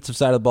to the defensive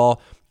side of the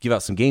ball, give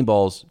out some game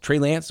balls. Trey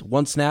Lance,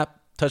 one snap,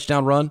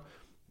 touchdown run.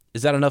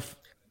 Is that enough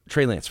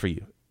Trey Lance for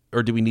you?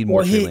 Or do we need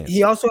more Trey Lance?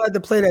 He also had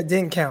the play that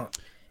didn't count.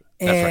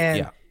 And that's right,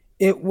 yeah.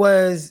 it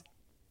was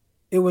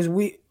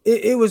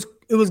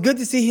good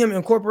to see him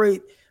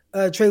incorporate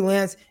Trey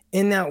Lance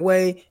in that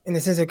way, in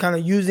the sense of kind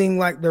of using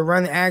like the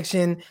run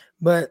action,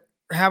 but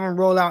have him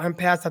roll out and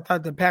pass. I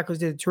thought the Packers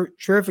did a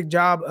terrific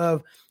job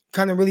of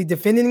kind of really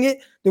defending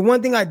it. The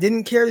one thing I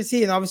didn't care to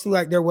see, and obviously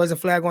like there was a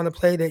flag on the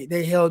play,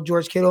 they held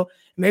George Kittle.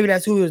 Maybe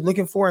that's who he was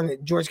looking for,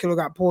 and George Kittle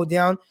got pulled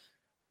down.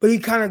 But he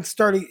kind of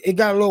it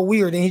got a little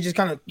weird, and he just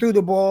kind of threw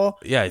the ball.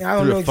 Yeah, he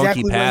threw a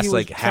funky pass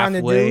like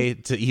halfway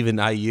to even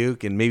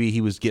Ayuk, and maybe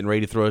he was getting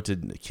ready to throw it to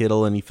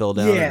Kittle, and he fell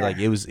down. Yeah. Like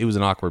it was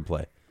an awkward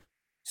play.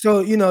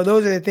 So,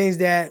 those are the things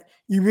that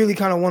you really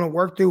kind of want to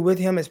work through with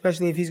him,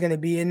 especially if he's going to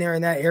be in there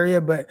in that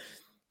area. But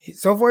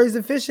so far, he's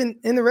efficient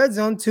in the red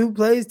zone. 2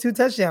 plays, 2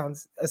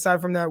 touchdowns,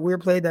 aside from that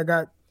weird play that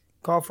got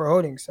called for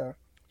holding. So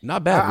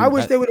not bad. I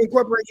wish they would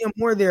incorporate him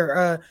more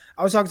there.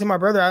 I was talking to my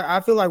brother. I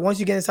feel like once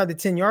you get inside the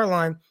 10-yard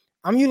line,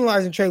 I'm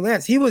utilizing Trey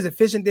Lance. He was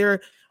efficient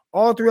there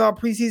all throughout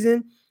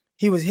preseason.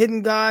 He was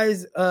hitting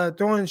guys,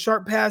 throwing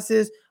sharp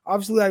passes.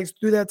 Obviously, like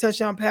threw that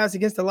touchdown pass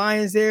against the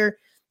Lions there.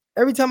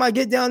 Every time I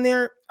get down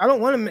there, I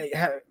don't want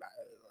to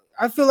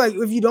I feel like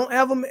if you don't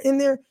have him in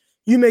there,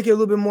 you make it a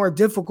little bit more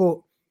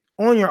difficult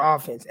on your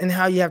offense and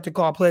how you have to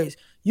call plays.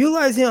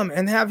 Utilize him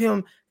and have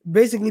him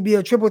basically be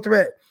a triple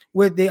threat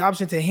with the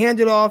option to hand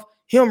it off,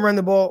 him run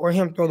the ball, or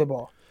him throw the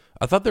ball.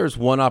 I thought there was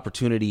one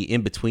opportunity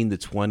in between the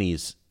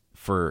 20s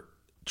for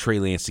Trey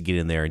Lance to get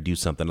in there and do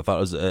something. I thought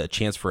it was a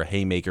chance for a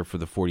haymaker for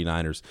the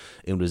 49ers.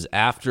 It was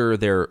after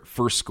their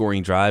first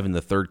scoring drive in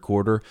the third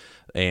quarter,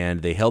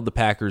 and they held the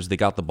Packers. They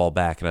got the ball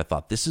back, and I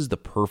thought, this is the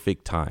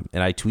perfect time.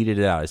 And I tweeted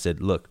it out. I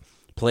said, look,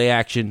 play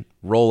action,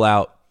 roll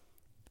out,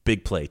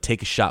 big play,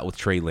 take a shot with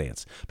Trey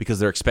Lance, because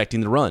they're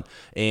expecting the run.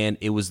 And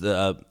it was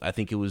I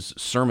think it was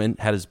Sermon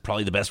had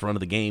probably the best run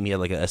of the game. He had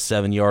like a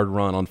 7-yard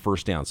run on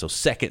first down. So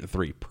 2nd and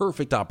 3,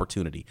 perfect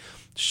opportunity.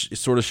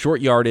 Sort of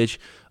short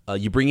yardage.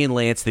 You bring in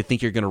Lance. They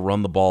think you're going to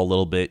run the ball a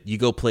little bit. You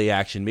go play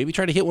action. Maybe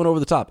try to hit one over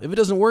the top. If it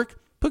doesn't work,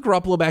 put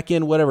Garoppolo back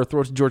in, whatever.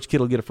 Throw it to George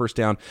Kittle, get a first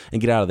down, and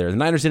get out of there. The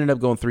Niners ended up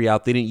going 3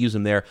 out. They didn't use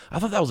him there. I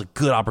thought that was a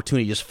good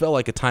opportunity. It just felt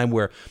like a time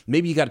where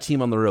maybe you got a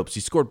team on the ropes.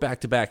 You scored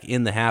back-to-back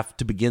in the half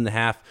to begin the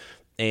half,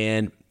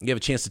 and you have a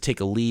chance to take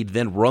a lead,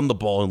 then run the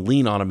ball and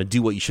lean on them and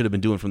do what you should have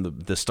been doing from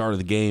the start of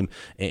the game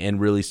and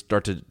really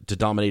start to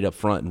dominate up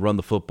front and run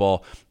the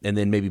football and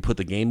then maybe put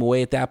the game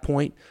away at that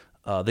point.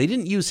 They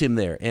didn't use him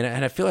there,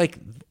 and I feel like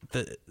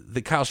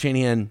the Kyle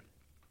Shanahan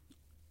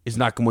is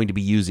not going to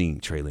be using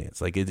Trey Lance.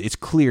 Like it's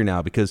clear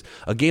now, because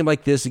a game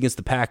like this against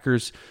the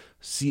Packers,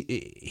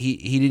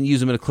 he didn't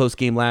use him in a close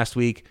game last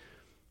week.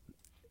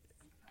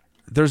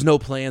 There's no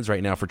plans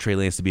right now for Trey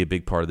Lance to be a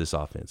big part of this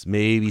offense.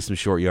 Maybe some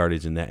short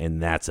yardage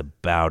and that's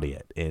about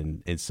it.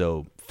 And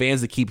so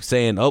fans that keep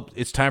saying, "Oh,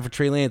 it's time for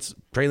Trey Lance.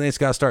 Trey Lance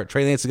got to start.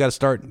 Trey Lance has got to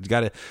start. He's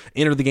got to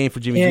enter the game for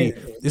Jimmy G."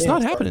 It's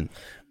not happening.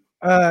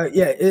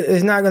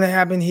 It's not going to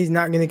happen. He's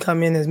not going to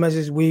come in as much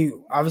as we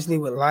obviously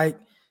would like,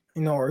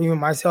 or even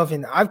myself.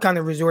 And I've kind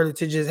of resorted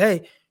to just,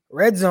 hey,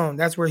 red zone,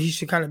 that's where he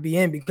should kind of be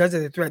in because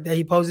of the threat that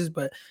he poses.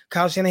 But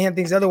Kyle Shanahan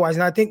thinks otherwise.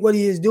 And I think what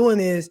he is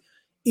doing is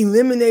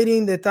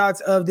eliminating the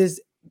thoughts of this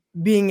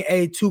being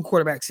a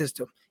 2-quarterback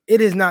system. It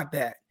is not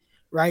that,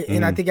 right?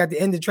 And I think at the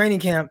end of training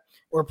camp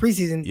or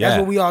preseason, that's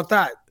what we all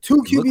thought.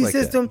 2 QB like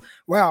system. That.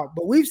 Wow.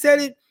 But we've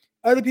said it.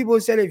 Other people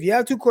have said if you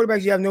have 2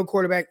 quarterbacks, you have no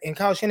quarterback. And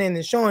Kyle Shanahan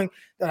is showing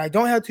that I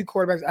don't have 2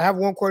 quarterbacks. I have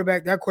 1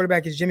 quarterback. That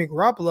quarterback is Jimmy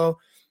Garoppolo.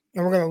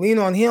 And we're going to lean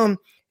on him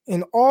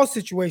in all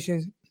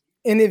situations.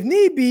 And if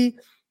need be,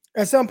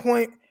 at some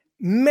point,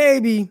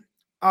 maybe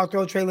I'll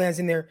throw Trey Lance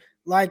in there.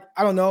 Like,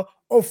 I don't know,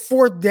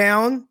 4th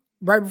down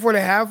right before the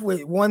half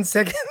with 1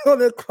 second on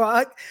the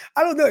clock.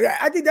 I don't know.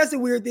 I think that's a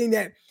weird thing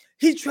that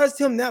he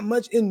trusts him that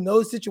much in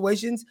those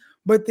situations.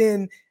 But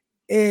then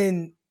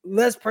in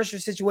less pressure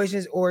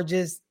situations or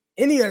just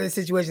any other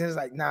situation is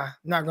like, nah,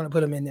 not going to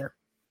put him in there.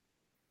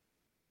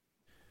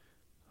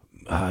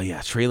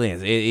 Trey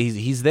Lance,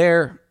 he's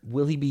there.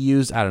 Will he be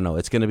used? I don't know.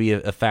 It's going to be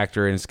a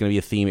factor, and it's going to be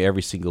a theme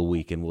every single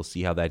week, and we'll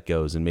see how that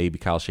goes. And maybe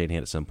Kyle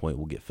Shanahan at some point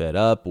will get fed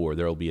up, or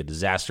there will be a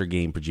disaster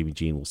game for Jimmy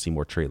G, and we'll see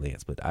more Trey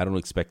Lance. But I don't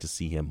expect to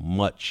see him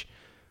much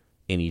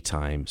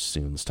anytime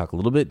soon. Let's talk a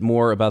little bit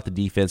more about the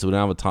defense. We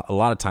don't have a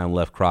lot of time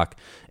left, Croc,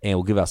 and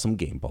we'll give out some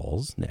game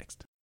balls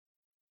next.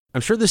 I'm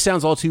sure this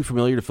sounds all too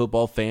familiar to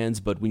football fans,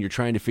 but when you're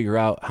trying to figure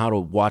out how to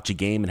watch a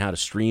game and how to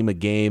stream a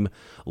game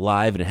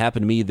live, and it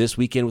happened to me this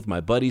weekend with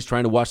my buddies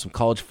trying to watch some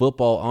college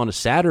football on a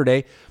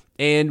Saturday,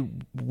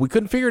 and we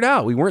couldn't figure it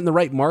out. We weren't in the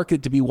right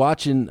market to be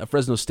watching a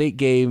Fresno State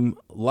game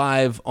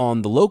live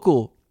on the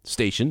local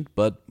station,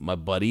 but my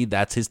buddy,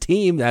 that's his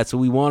team. That's what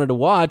we wanted to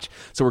watch.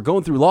 So we're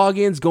going through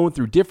logins, going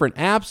through different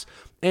apps,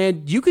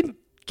 and you can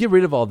get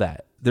rid of all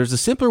that. There's a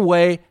simpler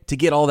way to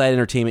get all that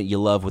entertainment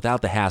you love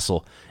without the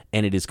hassle,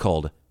 and it is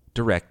called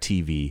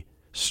DirecTV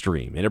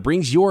Stream. And it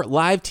brings your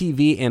live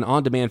TV and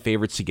on-demand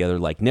favorites together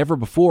like never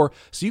before,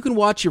 so you can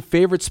watch your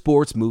favorite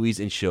sports, movies,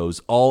 and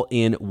shows all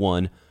in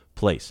one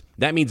place.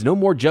 That means no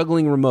more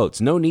juggling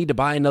remotes, no need to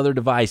buy another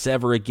device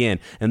ever again.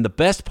 And the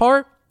best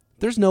part?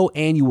 There's no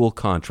annual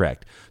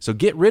contract. So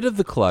get rid of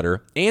the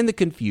clutter and the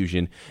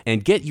confusion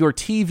and get your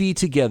TV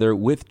together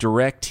with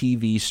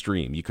DirecTV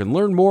Stream. You can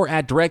learn more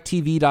at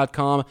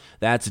directtv.com.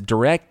 That's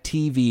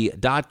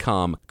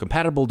directtv.com.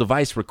 Compatible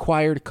device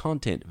required.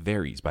 Content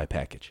varies by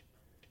package.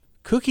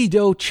 Cookie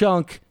Dough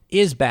Chunk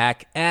is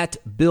back at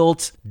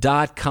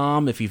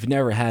built.com. If you've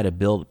never had a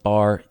Built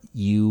bar,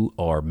 you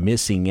are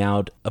missing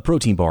out. A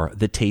protein bar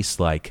that tastes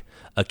like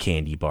a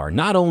candy bar.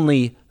 Not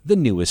only the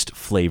newest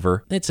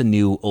flavor, it's a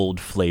new old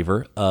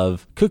flavor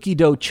of Cookie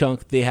Dough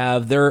Chunk. They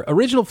have their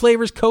original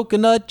flavors: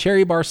 coconut,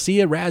 cherry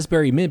barcia,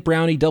 raspberry, mint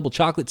brownie, double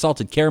chocolate,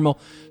 salted caramel,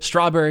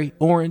 strawberry,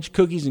 orange,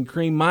 cookies and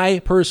cream. My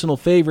personal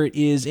favorite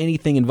is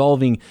anything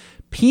involving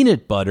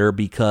peanut butter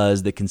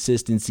because the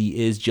consistency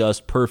is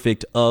just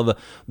perfect of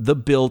the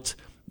Built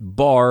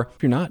bar.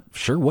 If you're not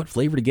sure what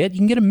flavor to get, you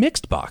can get a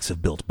mixed box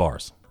of Built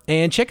bars.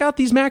 And check out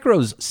these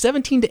macros: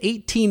 17 to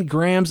 18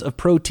 grams of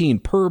protein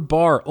per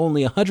bar,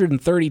 only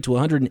 130 to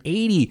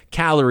 180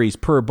 calories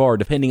per bar,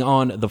 depending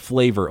on the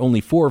flavor.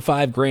 Only 4 or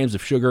 5 grams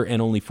of sugar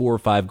and only 4 or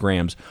 5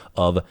 grams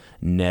of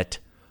net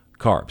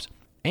carbs.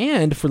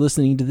 And for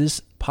listening to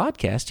this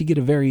podcast, you get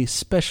a very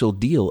special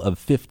deal of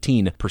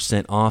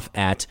 15% off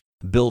at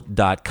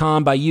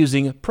Built.com by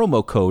using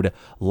promo code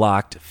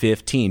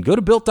LOCKED15. Go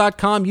to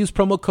Built.com, use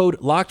promo code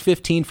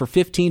LOCKED15 for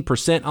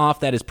 15% off.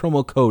 That is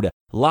promo code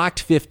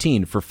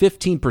LOCKED15 for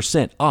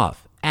 15%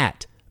 off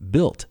at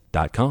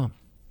Built.com.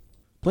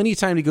 Plenty of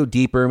time to go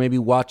deeper, maybe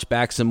watch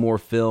back some more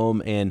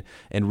film and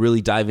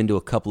really dive into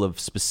a couple of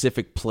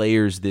specific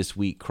players this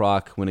week,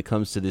 Croc, when it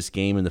comes to this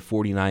game and the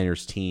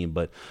 49ers team.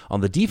 But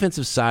on the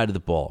defensive side of the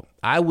ball,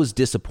 I was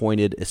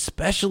disappointed,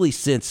 especially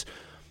since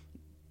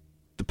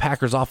the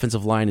Packers'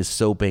 offensive line is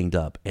so banged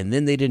up. And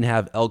then they didn't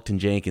have Elgton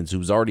Jenkins, who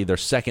was already their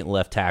second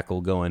left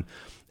tackle going.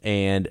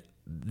 And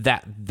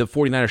that the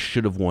 49ers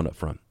should have won up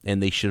front.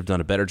 And they should have done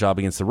a better job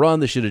against the run.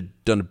 They should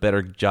have done a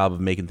better job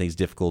of making things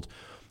difficult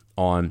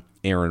on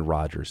Aaron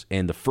Rodgers.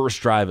 And the first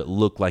drive, it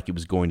looked like it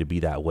was going to be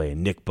that way.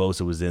 And Nick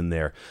Bosa was in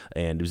there,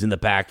 and it was in the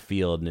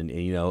backfield. And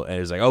you know, and it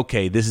was like,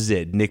 okay, this is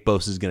it. Nick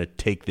Bosa is going to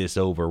take this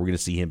over. We're going to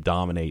see him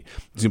dominate.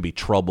 It's going to be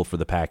trouble for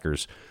the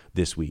Packers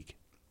this week.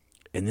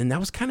 And then that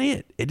was kind of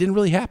it. It didn't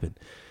really happen.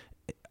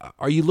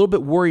 Are you a little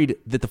bit worried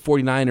that the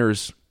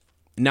 49ers,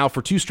 now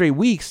for 2 straight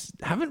weeks,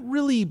 haven't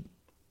really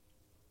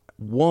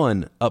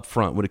won up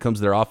front when it comes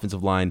to their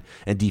offensive line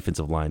and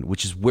defensive line,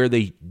 which is where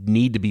they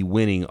need to be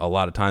winning a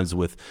lot of times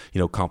with, you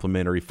know,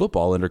 complimentary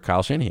football under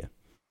Kyle Shanahan?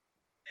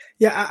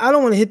 Yeah, I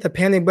don't want to hit the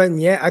panic button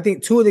yet. I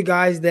think 2 of the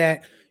guys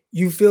that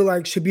you feel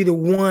like should be the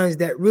ones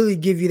that really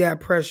give you that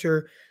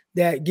pressure,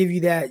 that give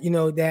you that, you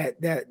know,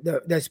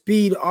 that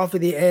speed off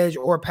of the edge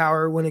or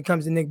power when it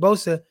comes to Nick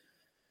Bosa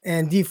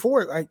and Dee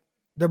Ford. Like,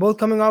 they're both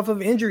coming off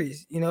of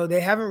injuries. You know,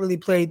 they haven't really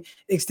played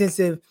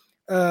extensive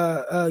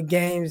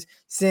games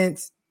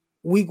since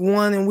week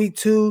 1 and week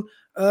 2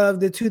 of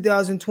the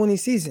 2020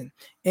 season.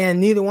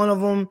 And neither one of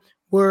them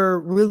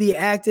were really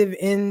active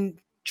in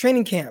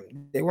training camp.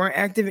 They weren't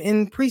active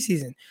in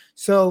preseason.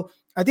 So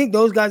I think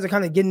those guys are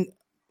kind of getting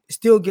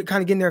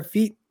their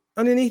feet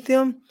underneath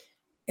them.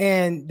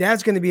 And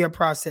that's going to be a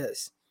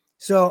process.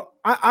 So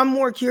I'm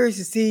more curious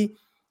to see,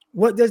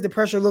 what does the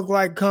pressure look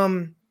like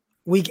come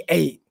week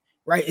 8,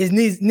 right? Is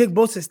Nick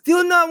Bosa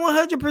still not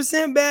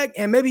 100% back?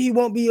 And maybe he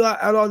won't be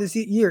out all this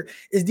year.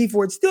 Is Dee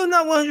Ford still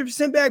not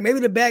 100% back? Maybe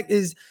the back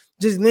is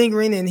just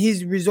lingering and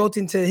he's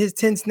resulting to his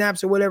 10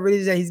 snaps or whatever it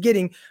is that he's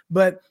getting.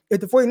 But if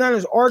the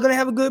 49ers are going to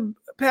have a good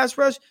pass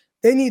rush,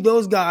 they need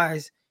those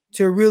guys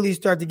to really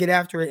start to get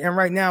after it. And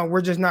right now,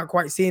 we're just not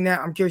quite seeing that.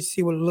 I'm curious to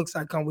see what it looks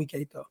like come week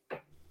 8, though.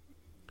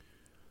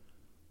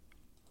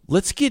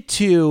 Let's get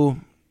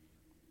to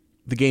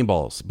the game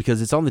balls,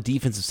 because it's on the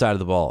defensive side of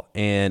the ball.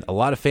 And a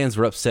lot of fans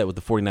were upset with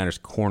the 49ers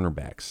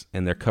cornerbacks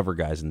and their cover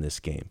guys in this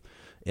game.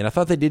 And I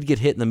thought they did get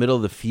hit in the middle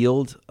of the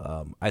field.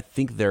 I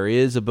think there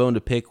is a bone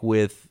to pick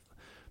with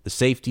the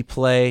safety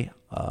play,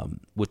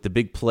 with the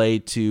big play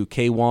to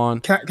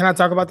K1. Can I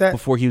talk about that?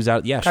 Before he was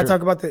out? Yeah, Can sure. I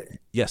talk about that?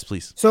 Yes,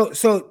 please.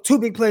 So 2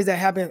 big plays that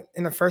happened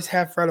in the first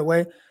half right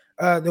away.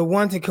 The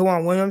one to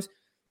K'Waun Williams.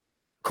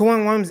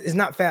 K'Waun Williams is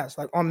not fast.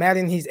 Like, on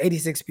Madden, he's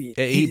 86 speed.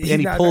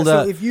 He pulled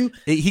up. So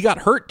he got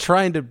hurt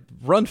trying to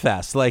run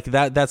fast. Like,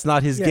 that's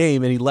not his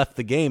game, and he left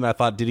the game. I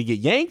thought, did he get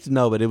yanked?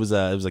 No, but it was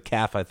a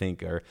calf, I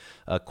think, or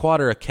a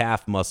quad or a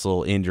calf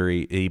muscle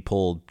injury he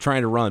pulled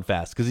trying to run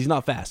fast, because he's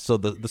not fast. So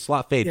the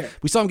slot fade. Yeah.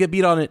 We saw him get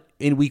beat on it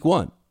in week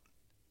 1. It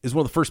was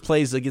one of the first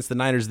plays against the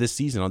Niners this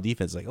season on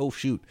defense. Like, oh,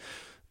 shoot.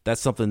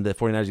 That's something the 49ers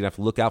are going to have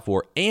to look out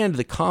for. And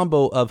the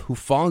combo of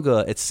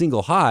Hufanga at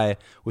single high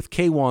with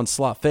K1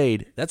 slot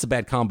fade, that's a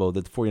bad combo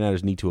that the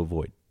 49ers need to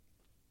avoid.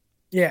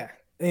 Yeah.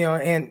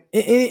 And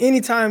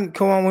anytime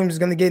Kawhi Williams is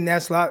going to get in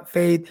that slot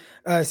fade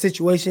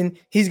situation,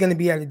 he's going to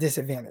be at a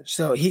disadvantage.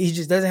 So he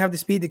just doesn't have the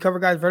speed to cover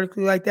guys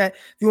vertically like that.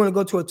 If you want to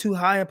go to a too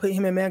high and put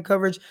him in man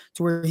coverage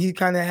to where he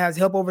kind of has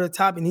help over the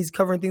top and he's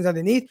covering things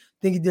underneath, I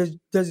think he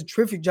does a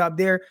terrific job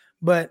there.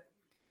 But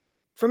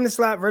from the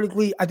slot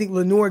vertically, I think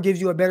Lenoir gives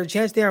you a better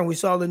chance there. And we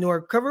saw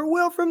Lenoir cover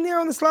well from there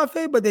on the slot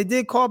fade, but they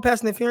did call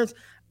pass interference.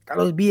 Got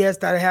a little BS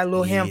that had a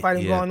little hand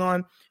fighting going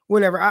on.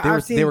 Whatever.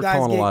 I've seen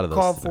guys get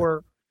called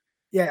for.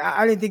 Yeah,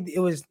 I didn't think it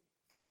was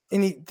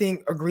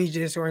anything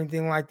egregious or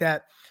anything like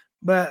that.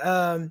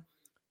 But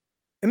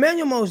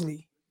Emmanuel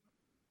Mosley,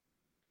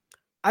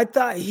 I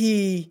thought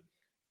he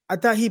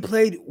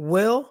played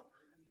well.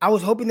 I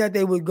was hoping that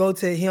they would go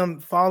to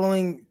him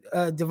following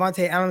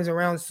Devontae Adams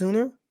around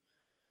sooner.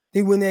 I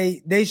think when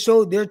they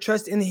showed their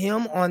trust in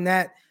him on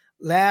that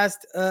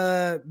last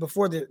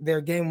before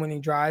their game-winning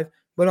drive,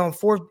 but on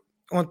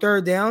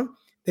third down,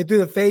 they threw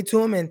the fade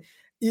to him, and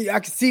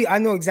I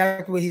know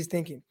exactly what he's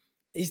thinking.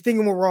 He's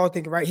thinking what we're all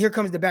thinking, right? Here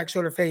comes the back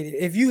shoulder fade.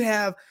 If you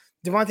have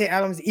Devontae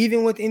Adams,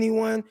 even with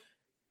anyone,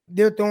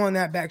 they're throwing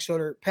that back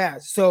shoulder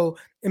pass. So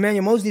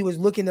Emmanuel Mosley was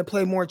looking to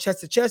play more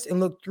chest to chest and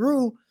look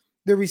through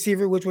the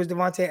receiver, which was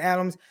Devontae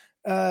Adams.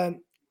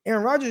 Aaron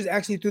Rodgers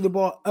actually threw the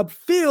ball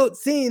upfield,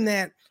 seeing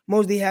that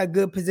Mosley had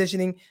good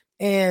positioning,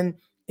 and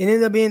it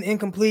ended up being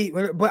incomplete.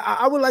 But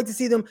I would like to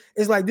see them.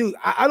 It's like, dude,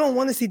 I don't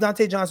want to see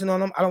Dante Johnson on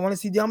them. I don't want to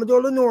see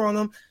Diamador Lenoir on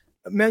them.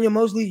 Emmanuel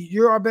Mosley,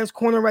 you're our best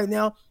corner right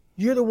now.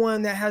 You're the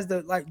one that has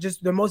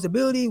just the most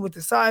ability with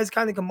the size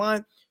kind of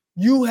combined.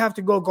 You have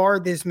to go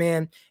guard this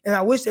man. And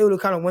I wish they would have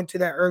kind of went to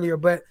that earlier.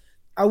 But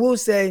I will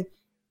say,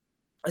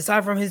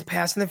 aside from his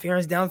pass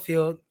interference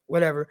downfield,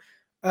 whatever,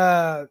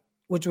 that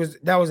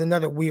was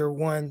another weird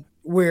one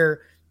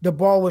where the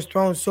ball was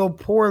thrown so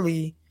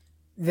poorly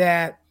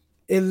that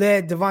it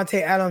led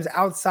Devontae Adams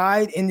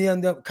outside and then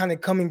ended up kind of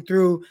coming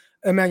through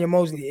Emmanuel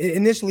Mosley.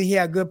 Initially, he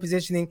had good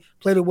positioning,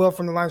 played it well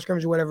from the line of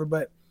scrimmage or whatever,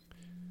 but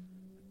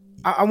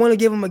I want to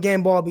give him a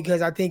game ball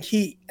because I think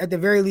he, at the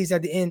very least,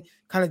 at the end,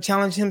 kind of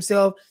challenged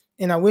himself.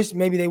 And I wish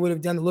maybe they would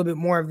have done a little bit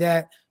more of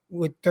that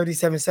with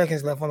 37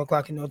 seconds left on the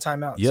clock and no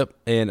timeouts. Yep,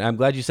 and I'm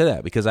glad you said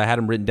that because I had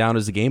him written down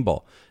as a game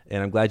ball.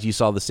 And I'm glad you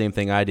saw the same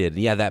thing I did.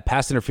 And yeah, that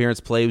pass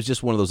interference play was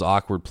just one of those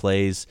awkward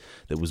plays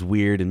that was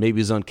weird and maybe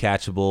it was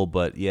uncatchable.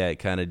 But yeah, it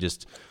kind of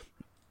just,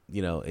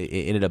 it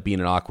ended up being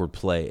an awkward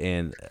play.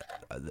 And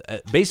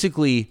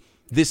basically,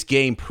 this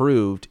game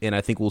proved, and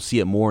I think we'll see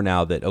it more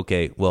now that,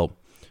 okay, well,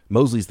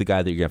 Mosley's the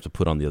guy that you're going to have to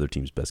put on the other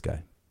team's best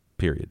guy,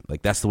 period.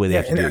 Like, that's the way they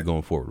have to do it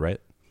going forward, right?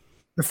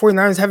 The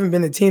 49ers haven't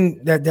been a team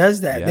that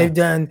does that. Yeah. They've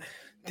done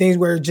things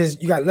where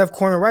just you got left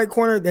corner, right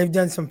corner. They've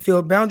done some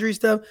field boundary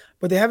stuff,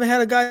 but they haven't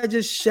had a guy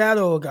just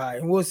shadow a guy.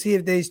 And we'll see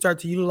if they start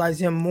to utilize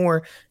him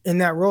more in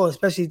that role,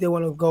 especially if they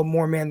want to go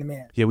more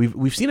man-to-man. Yeah,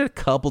 we've seen it a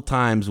couple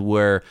times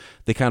where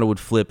they kind of would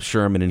flip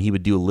Sherman and he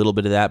would do a little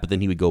bit of that, but then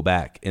he would go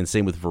back. And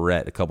same with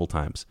Verrett a couple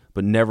times,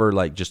 but never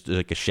like just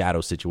like a shadow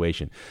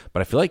situation.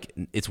 But I feel like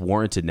it's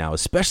warranted now,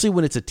 especially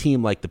when it's a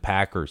team like the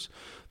Packers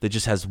that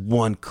just has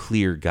one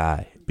clear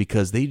guy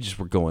because they just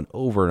were going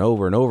over and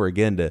over and over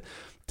again to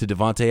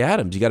Devontae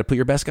Adams. You got to put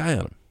your best guy on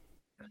him.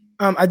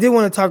 I did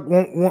want to talk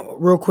one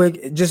real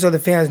quick, just so the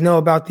fans know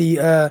about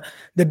the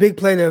big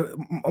play to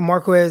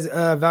Marquez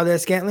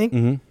Valdez-Scantling.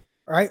 Mm-hmm.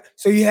 Right,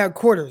 so you have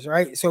quarters,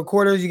 right? So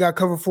quarters, you got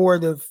cover four.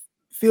 The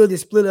field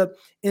is split up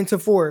into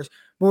fours.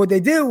 But what they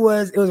did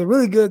was it was a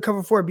really good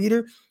cover four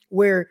beater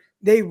where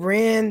they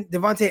ran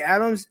Devontae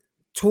Adams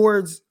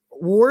towards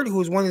Ward, who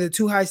was one of the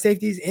two high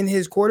safeties in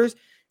his quarters,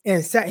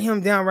 and sat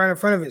him down right in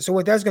front of it. So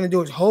what that's going to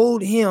do is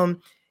hold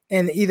him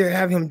and either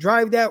have him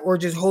drive that or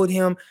just hold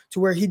him to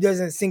where he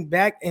doesn't sink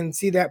back and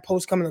see that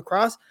post coming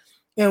across.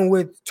 And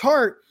with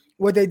Tart,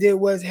 what they did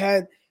was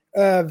had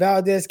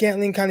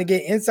Valdez-Scantling kind of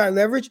get inside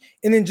leverage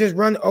and then just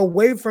run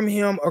away from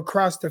him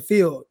across the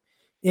field.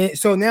 And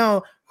so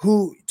now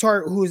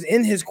Tart, who's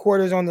in his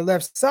quarters on the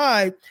left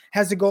side,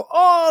 has to go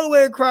all the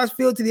way across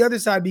field to the other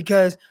side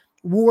because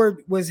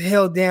Ward was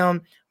held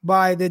down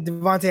by the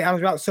Devontae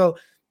Adams route. So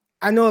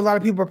I know a lot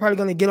of people are probably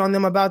going to get on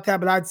them about that,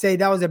 but I'd say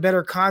that was a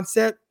better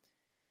concept.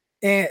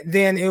 And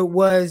then it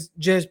was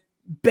just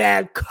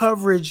bad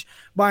coverage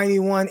by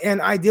anyone. And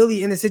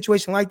ideally, in a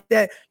situation like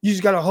that, you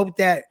just got to hope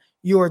that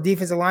your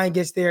defensive line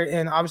gets there.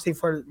 And obviously,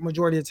 for the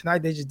majority of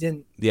tonight, they just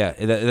didn't. Yeah,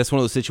 that's one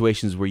of those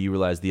situations where you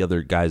realize the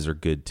other guys are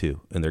good too,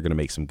 and they're going to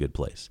make some good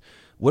plays.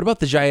 What about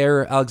the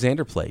Jair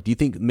Alexander play? Do you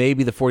think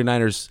maybe the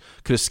 49ers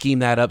could have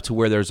schemed that up to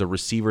where there's a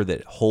receiver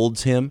that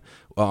holds him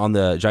on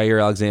the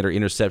Jair Alexander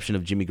interception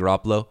of Jimmy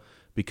Garoppolo?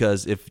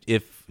 Because if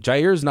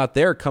Jair's not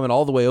there coming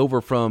all the way over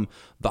from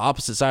the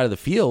opposite side of the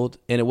field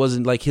and it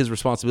wasn't like his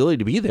responsibility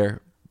to be there,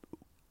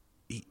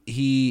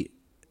 he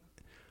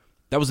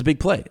That was a big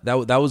play. That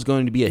was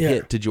going to be a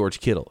hit to George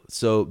Kittle.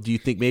 So do you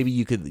think maybe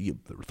you could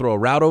throw a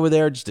route over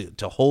there just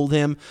to hold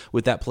him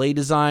with that play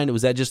design?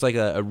 Was that just like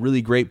a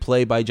really great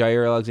play by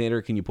Jair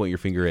Alexander? Can you point your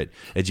finger at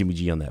Jimmy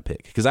G on that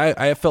pick? Because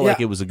I felt like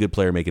it was a good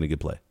player making a good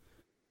play.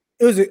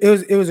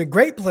 It was a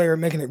great player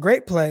making a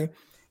great play.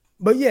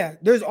 But yeah,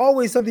 there's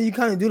always something you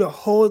kind of do to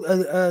hold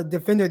a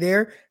defender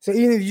there. So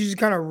even if you just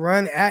kind of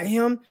run at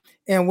him,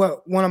 and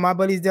what one of my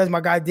buddies does,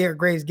 my guy Derek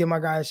Graves, give my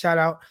guy a shout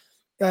out.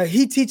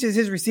 He teaches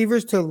his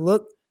receivers to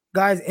look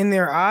guys in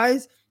their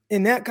eyes,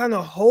 and that kind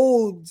of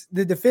holds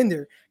the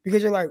defender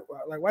because you're like,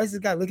 why is this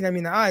guy looking at me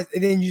in the eyes?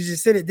 And then you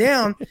just sit it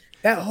down.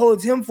 That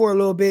holds him for a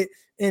little bit,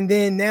 and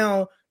then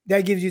now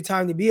that gives you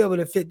time to be able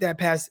to fit that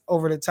pass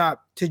over the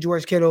top to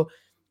George Kittle.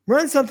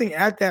 Run something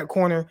at that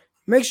corner.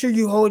 Make sure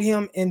you hold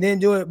him and then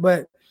do it.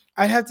 But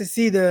I have to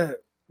see the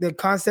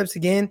concepts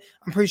again.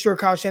 I'm pretty sure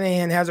Kyle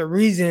Shanahan has a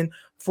reason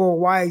for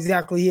why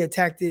exactly he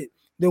attacked it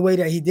the way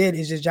that he did.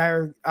 It's just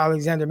Jair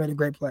Alexander made a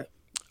great play.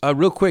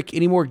 Real quick,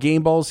 any more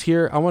game balls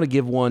here? I want to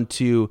give one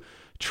to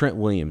Trent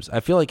Williams. I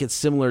feel like it's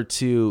similar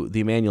to the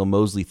Emmanuel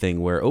Mosley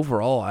thing where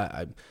overall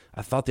I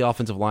thought the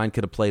offensive line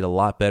could have played a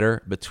lot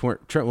better, but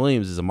Trent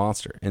Williams is a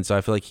monster, and so I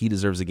feel like he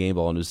deserves a game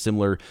ball, and it was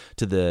similar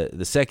to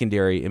the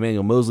secondary.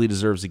 Emmanuel Mosley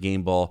deserves a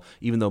game ball,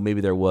 even though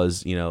maybe there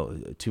was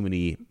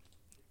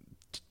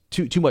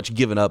too much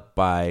given up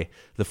by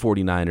the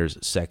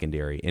 49ers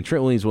secondary. And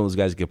Trent Williams is one of those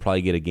guys that could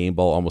probably get a game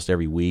ball almost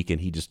every week, and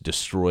he just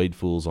destroyed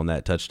fools on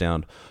that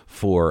touchdown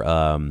for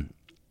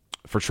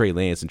Trey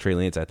Lance. And Trey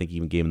Lance, I think,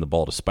 even gave him the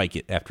ball to spike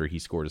it after he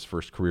scored his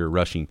first career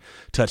rushing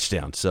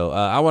touchdown. So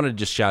I want to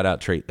just shout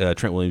out Trent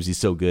Williams. He's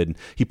so good.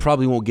 He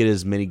probably won't get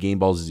as many game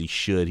balls as he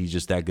should. He's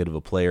just that good of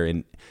a player,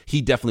 and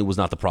he definitely was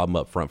not the problem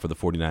up front for the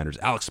 49ers.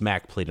 Alex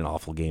Mack played an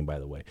awful game, by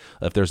the way.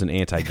 If there's an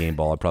anti-game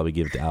ball, I'd probably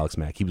give it to Alex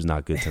Mack. He was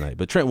not good tonight,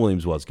 but Trent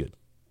Williams was good.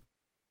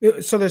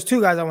 So there's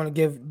two guys I want to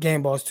give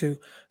game balls to.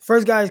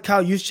 First guy is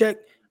Kyle Juszczyk.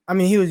 I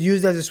mean, he was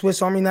used as a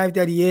Swiss Army knife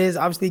that he is,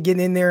 obviously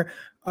getting in there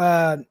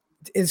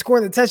and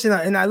scoring the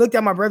touchdown. And I looked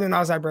at my brother and I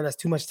was like, bro, that's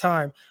too much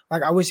time.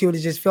 Like, I wish he would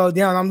have just fell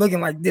down. I'm looking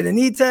like, did a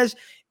knee touch?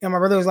 And my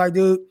brother was like,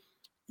 dude,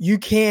 you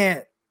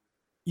can't,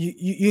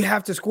 you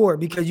have to score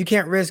because you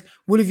can't risk.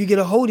 What if you get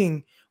a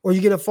holding or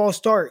you get a false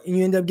start and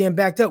you end up getting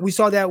backed up? We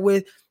saw that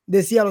with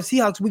the Seattle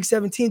Seahawks week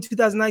 17,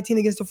 2019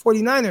 against the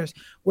 49ers,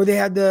 where they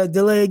had to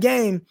delay a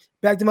game,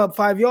 backed them up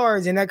 5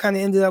 yards, and that kind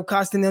of ended up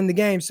costing them the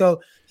game.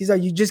 So he's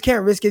like, you just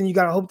can't risk it, and you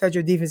got to hope that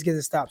your defense gets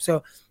a stop.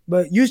 So,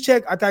 but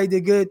Juszczyk, I thought he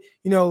did good.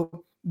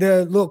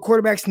 The little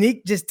quarterback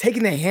sneak, just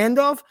taking the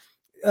handoff,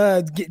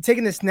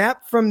 taking the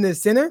snap from the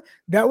center,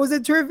 that was a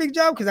terrific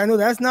job because I know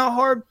that's not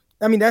hard.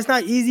 I mean, that's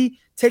not easy,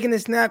 taking the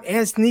snap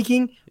and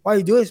sneaking while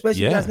you do it,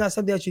 especially if that's not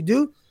something that you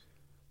do.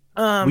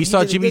 We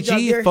saw Jimmy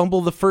G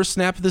fumble the first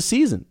snap of the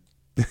season.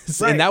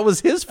 Right. And that was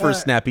his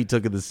first snap he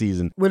took of the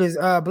season. With his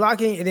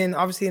blocking, and then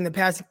obviously in the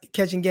pass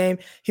catching game,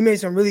 he made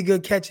some really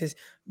good catches.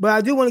 But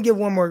I do want to give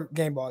one more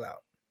game ball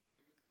out.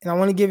 And I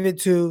want to give it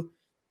to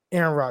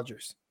Aaron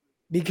Rodgers.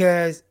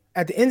 Because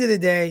at the end of the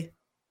day,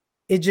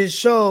 it just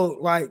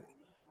showed,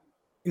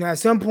 at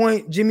some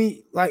point,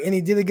 Jimmy, and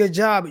he did a good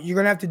job, you're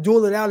going to have to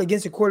duel it out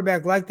against a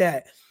quarterback like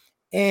that.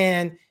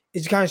 And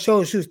it kind of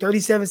shows,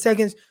 37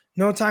 seconds,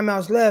 no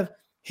timeouts left.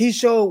 He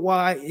showed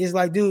why it's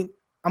like, dude,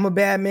 I'm a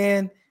bad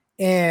man.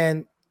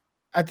 And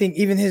I think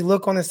even his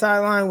look on the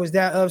sideline was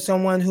that of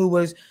someone who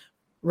was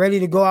ready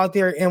to go out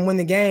there and win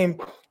the game.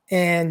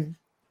 And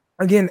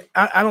again,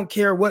 I don't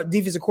care what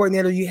defensive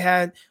coordinator you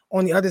had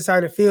on the other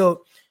side of the field.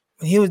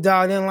 When he was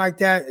dialed in like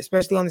that,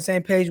 especially on the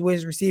same page with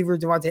his receiver,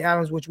 Devontae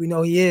Adams, which we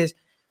know he is,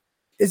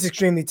 it's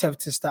extremely tough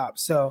to stop.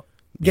 So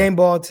game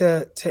ball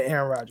to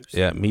Aaron Rodgers.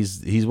 Yeah,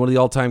 he's one of the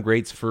all-time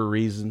greats for a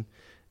reason.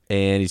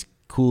 And he's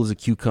cool as a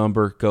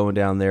cucumber going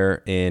down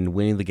there and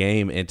winning the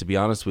game. And to be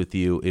honest with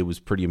you, it was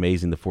pretty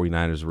amazing the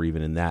 49ers were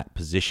even in that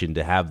position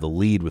to have the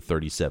lead with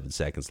 37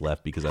 seconds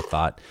left because I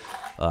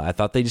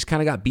thought they just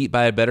kind of got beat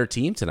by a better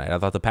team tonight. I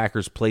thought the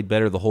Packers played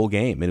better the whole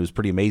game, and it was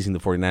pretty amazing the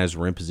 49ers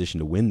were in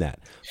position to win that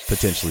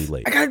potentially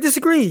late. I got to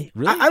disagree.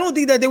 Really? I don't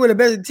think that they were the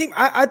better team.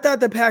 I thought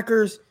the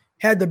Packers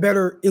had the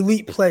better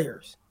elite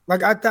players.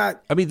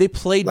 They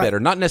played better.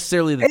 Not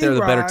necessarily that they're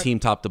the better team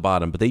top to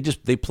bottom, but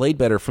they played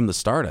better from the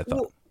start, I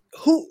thought.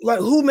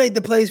 Who made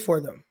the plays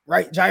for them,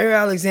 right? Jair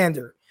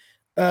Alexander,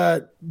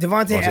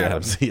 Devontae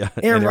Adams,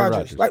 Aaron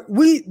Rodgers.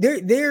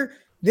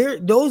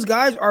 Those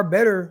guys are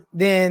better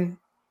than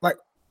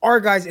our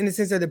guys in the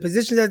sense that the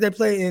positions that they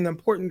play in an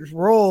important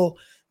role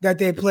that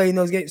they play in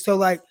those games. So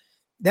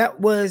that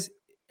was,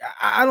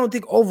 I don't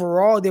think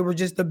overall they were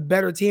just the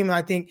better team. And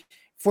I think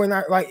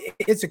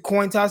it's a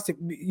coin toss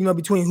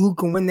between who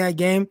can win that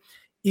game,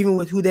 even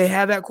with who they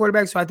have at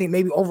quarterback. So I think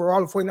maybe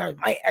overall the 49ers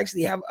might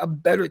actually have a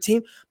better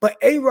team. But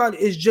A-Rod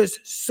is just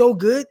so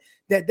good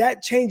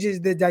that changes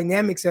the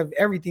dynamics of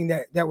everything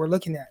that we're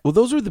looking at. Well,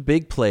 those were the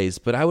big plays,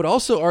 but I would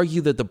also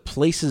argue that the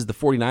places the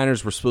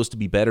 49ers were supposed to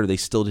be better, they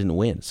still didn't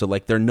win. So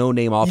their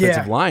no-name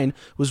offensive line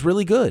was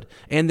really good,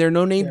 and their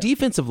no-name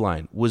defensive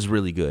line was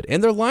really good,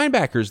 and their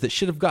linebackers that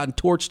should have gotten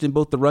torched in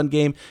both the run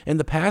game and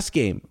the pass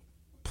game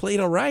played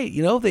all right.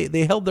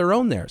 They held their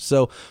own there.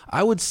 So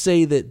I would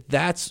say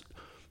that's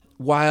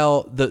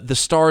while the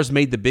stars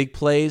made the big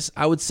plays,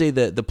 I would say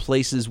that the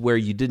places where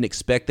you didn't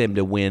expect them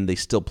to win, they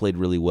still played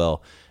really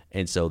well.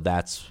 And so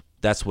that's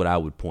what I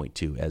would point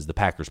to as the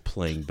Packers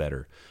playing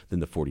better than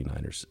the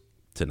 49ers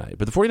tonight.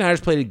 But the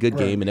 49ers played a good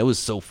game, and it was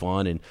so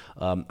fun. And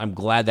I'm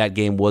glad that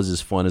game was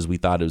as fun as we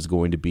thought it was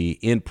going to be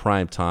in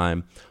prime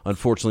time.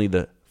 Unfortunately,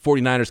 the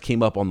 49ers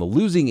came up on the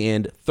losing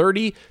end,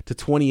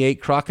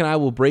 30-28. Croc and I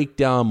will break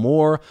down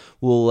more.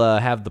 We'll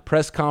have the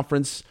press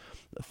conference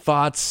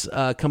thoughts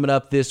coming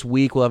up this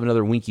week. We'll have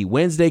another Winky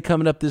Wednesday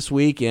coming up this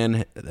week,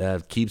 and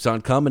keeps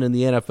on coming in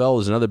the NFL.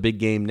 There's another big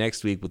game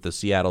next week with the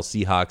Seattle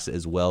Seahawks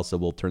as well, so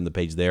we'll turn the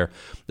page there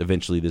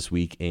eventually this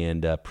week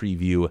and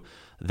preview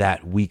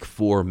that Week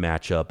 4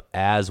 matchup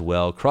as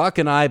well. Croc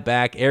and I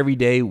back every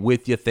day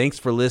with you. Thanks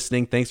for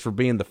listening. Thanks for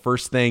being the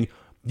first thing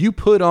you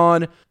put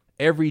on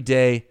every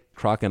day.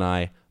 Croc and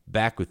I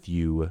back with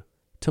you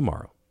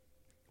tomorrow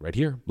right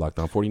here, Locked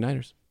On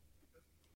 49ers.